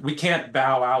 if We can't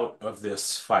bow out of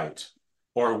this fight,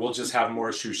 or we'll just have more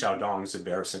Xiu Xiaodongs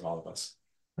embarrassing all of us.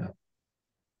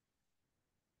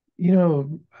 you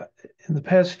know, in the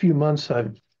past few months,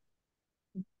 I've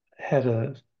had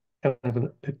a kind of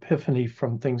an epiphany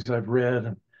from things I've read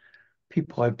and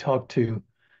people I've talked to,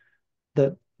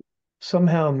 that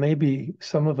somehow maybe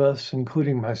some of us,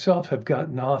 including myself, have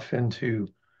gotten off into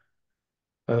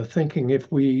thinking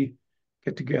if we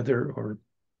get together or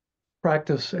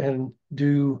practice and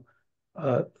do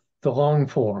uh, the long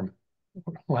form,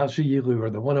 Lao Yilu or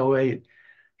the 108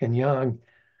 in Yang,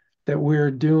 that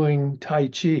we're doing Tai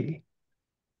Chi,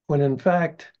 when in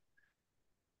fact,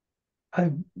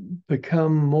 I've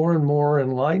become more and more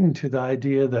enlightened to the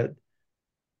idea that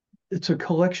it's a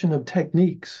collection of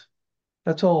techniques.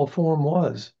 That's all a form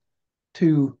was,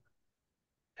 to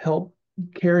help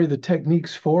carry the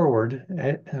techniques forward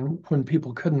and when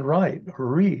people couldn't write or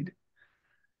read.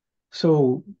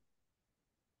 So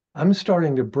I'm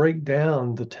starting to break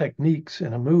down the techniques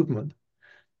in a movement,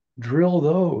 drill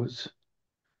those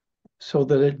so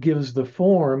that it gives the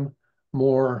form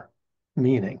more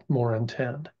meaning, more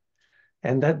intent.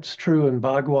 And that's true in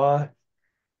Bagua.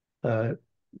 Uh,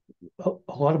 a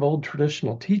lot of old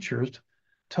traditional teachers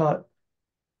taught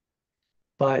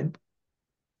by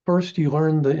first you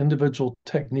learn the individual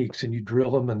techniques and you drill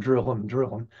them and drill them and drill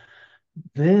them.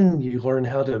 Then you learn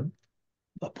how to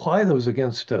apply those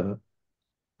against an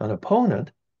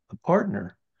opponent, a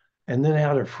partner, and then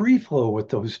how to free flow with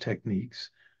those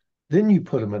techniques. Then you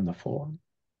put them in the form.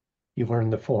 You learn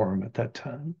the form at that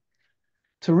time.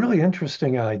 It's a really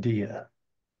interesting idea.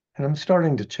 And I'm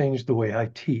starting to change the way I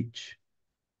teach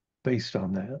based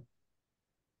on that.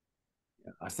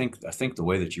 I think the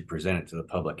way that you present it to the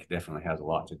public definitely has a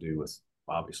lot to do with,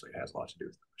 obviously it has a lot to do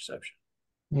with the perception.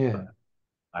 Yeah. But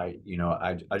I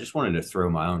just wanted to throw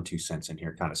my own 2 cents in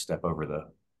here, kind of step over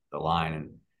the line. And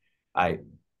I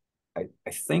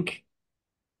think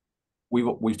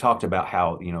we've talked about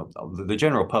how, the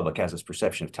general public has this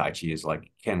perception of Tai Chi is like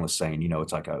Ken was saying,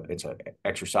 it's like it's a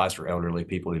exercise for elderly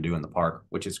people to do in the park,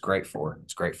 which it's great for.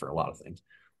 It's great for a lot of things.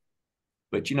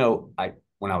 But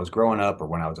when I was growing up or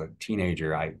when I was a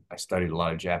teenager, I studied a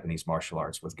lot of Japanese martial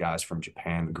arts with guys from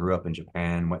Japan that grew up in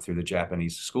Japan, went through the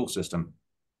Japanese school system.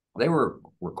 They were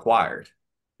required,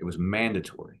 it was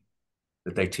mandatory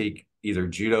that they take either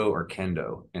judo or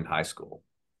kendo in high school,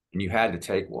 and you had to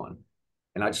take one.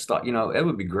 And I just thought, it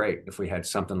would be great if we had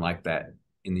something like that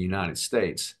in the United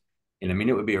States. And I mean,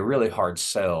 it would be a really hard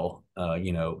sell,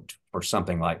 for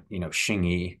something like,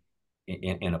 Xingyi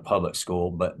in a public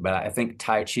school. But I think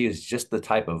Tai Chi is just the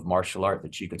type of martial art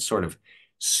that you could sort of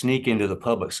sneak into the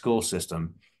public school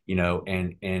system,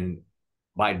 and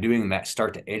by doing that,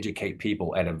 start to educate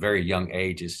people at a very young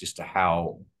age as just to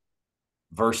how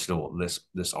versatile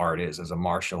this art is as a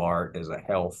martial art, as a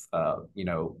health,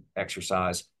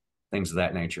 exercise, things of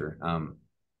that nature.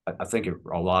 I think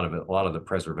a lot of the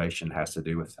preservation has to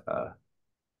do with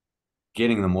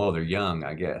getting them while they're young,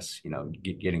 I guess,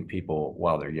 getting people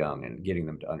while they're young and getting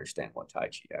them to understand what Tai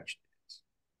Chi actually is.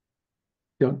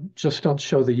 Don't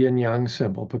show the yin yang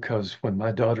symbol, because when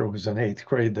my daughter was in 8th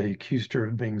grade, they accused her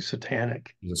of being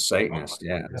satanic. He's a Satanist,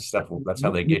 yeah. That's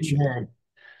how they get you.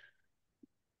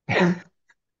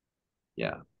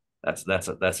 Yeah, that's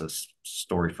a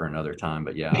story for another time.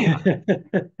 But yeah.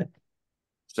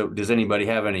 So, does anybody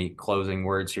have any closing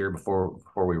words here before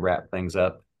we wrap things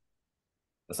up?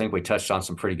 I think we touched on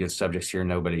some pretty good subjects here.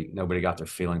 Nobody got their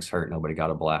feelings hurt. Nobody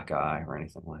got a black eye or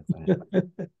anything like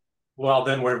that. Well,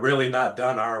 then we're really not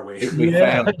done, are we? We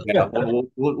failed. Yeah,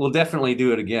 we'll definitely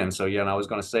do it again. So yeah, and I was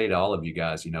going to say to all of you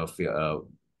guys, if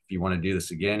you want to do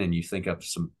this again and you think of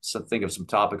some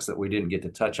topics that we didn't get to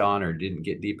touch on or didn't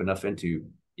get deep enough into,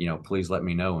 please let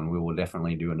me know, and we will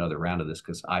definitely do another round of this,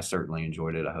 because I certainly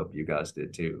enjoyed it. I hope you guys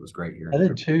did too. It was great hearing. I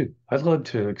did too. I'd love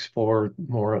to explore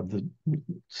more of the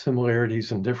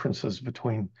similarities and differences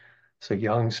between, say,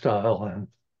 Yang style and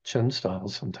Chen style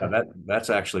sometime. That's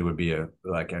actually would be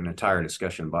like an entire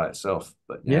discussion by itself.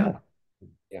 But yeah.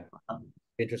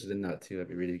 Interested in that too. That'd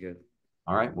be really good.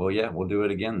 All right. Well, yeah, we'll do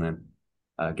it again then.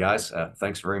 Guys,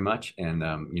 thanks very much. And,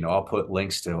 I'll put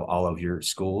links to all of your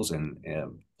schools and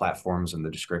platforms in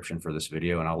the description for this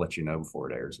video, and I'll let you know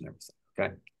before it airs and everything.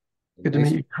 Okay. Good to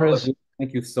meet you, Chris.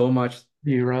 Thank you so much.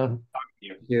 See you, Ron.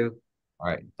 Thank you. All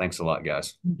right. Thanks a lot,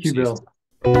 guys. Thank you,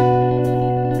 Bill.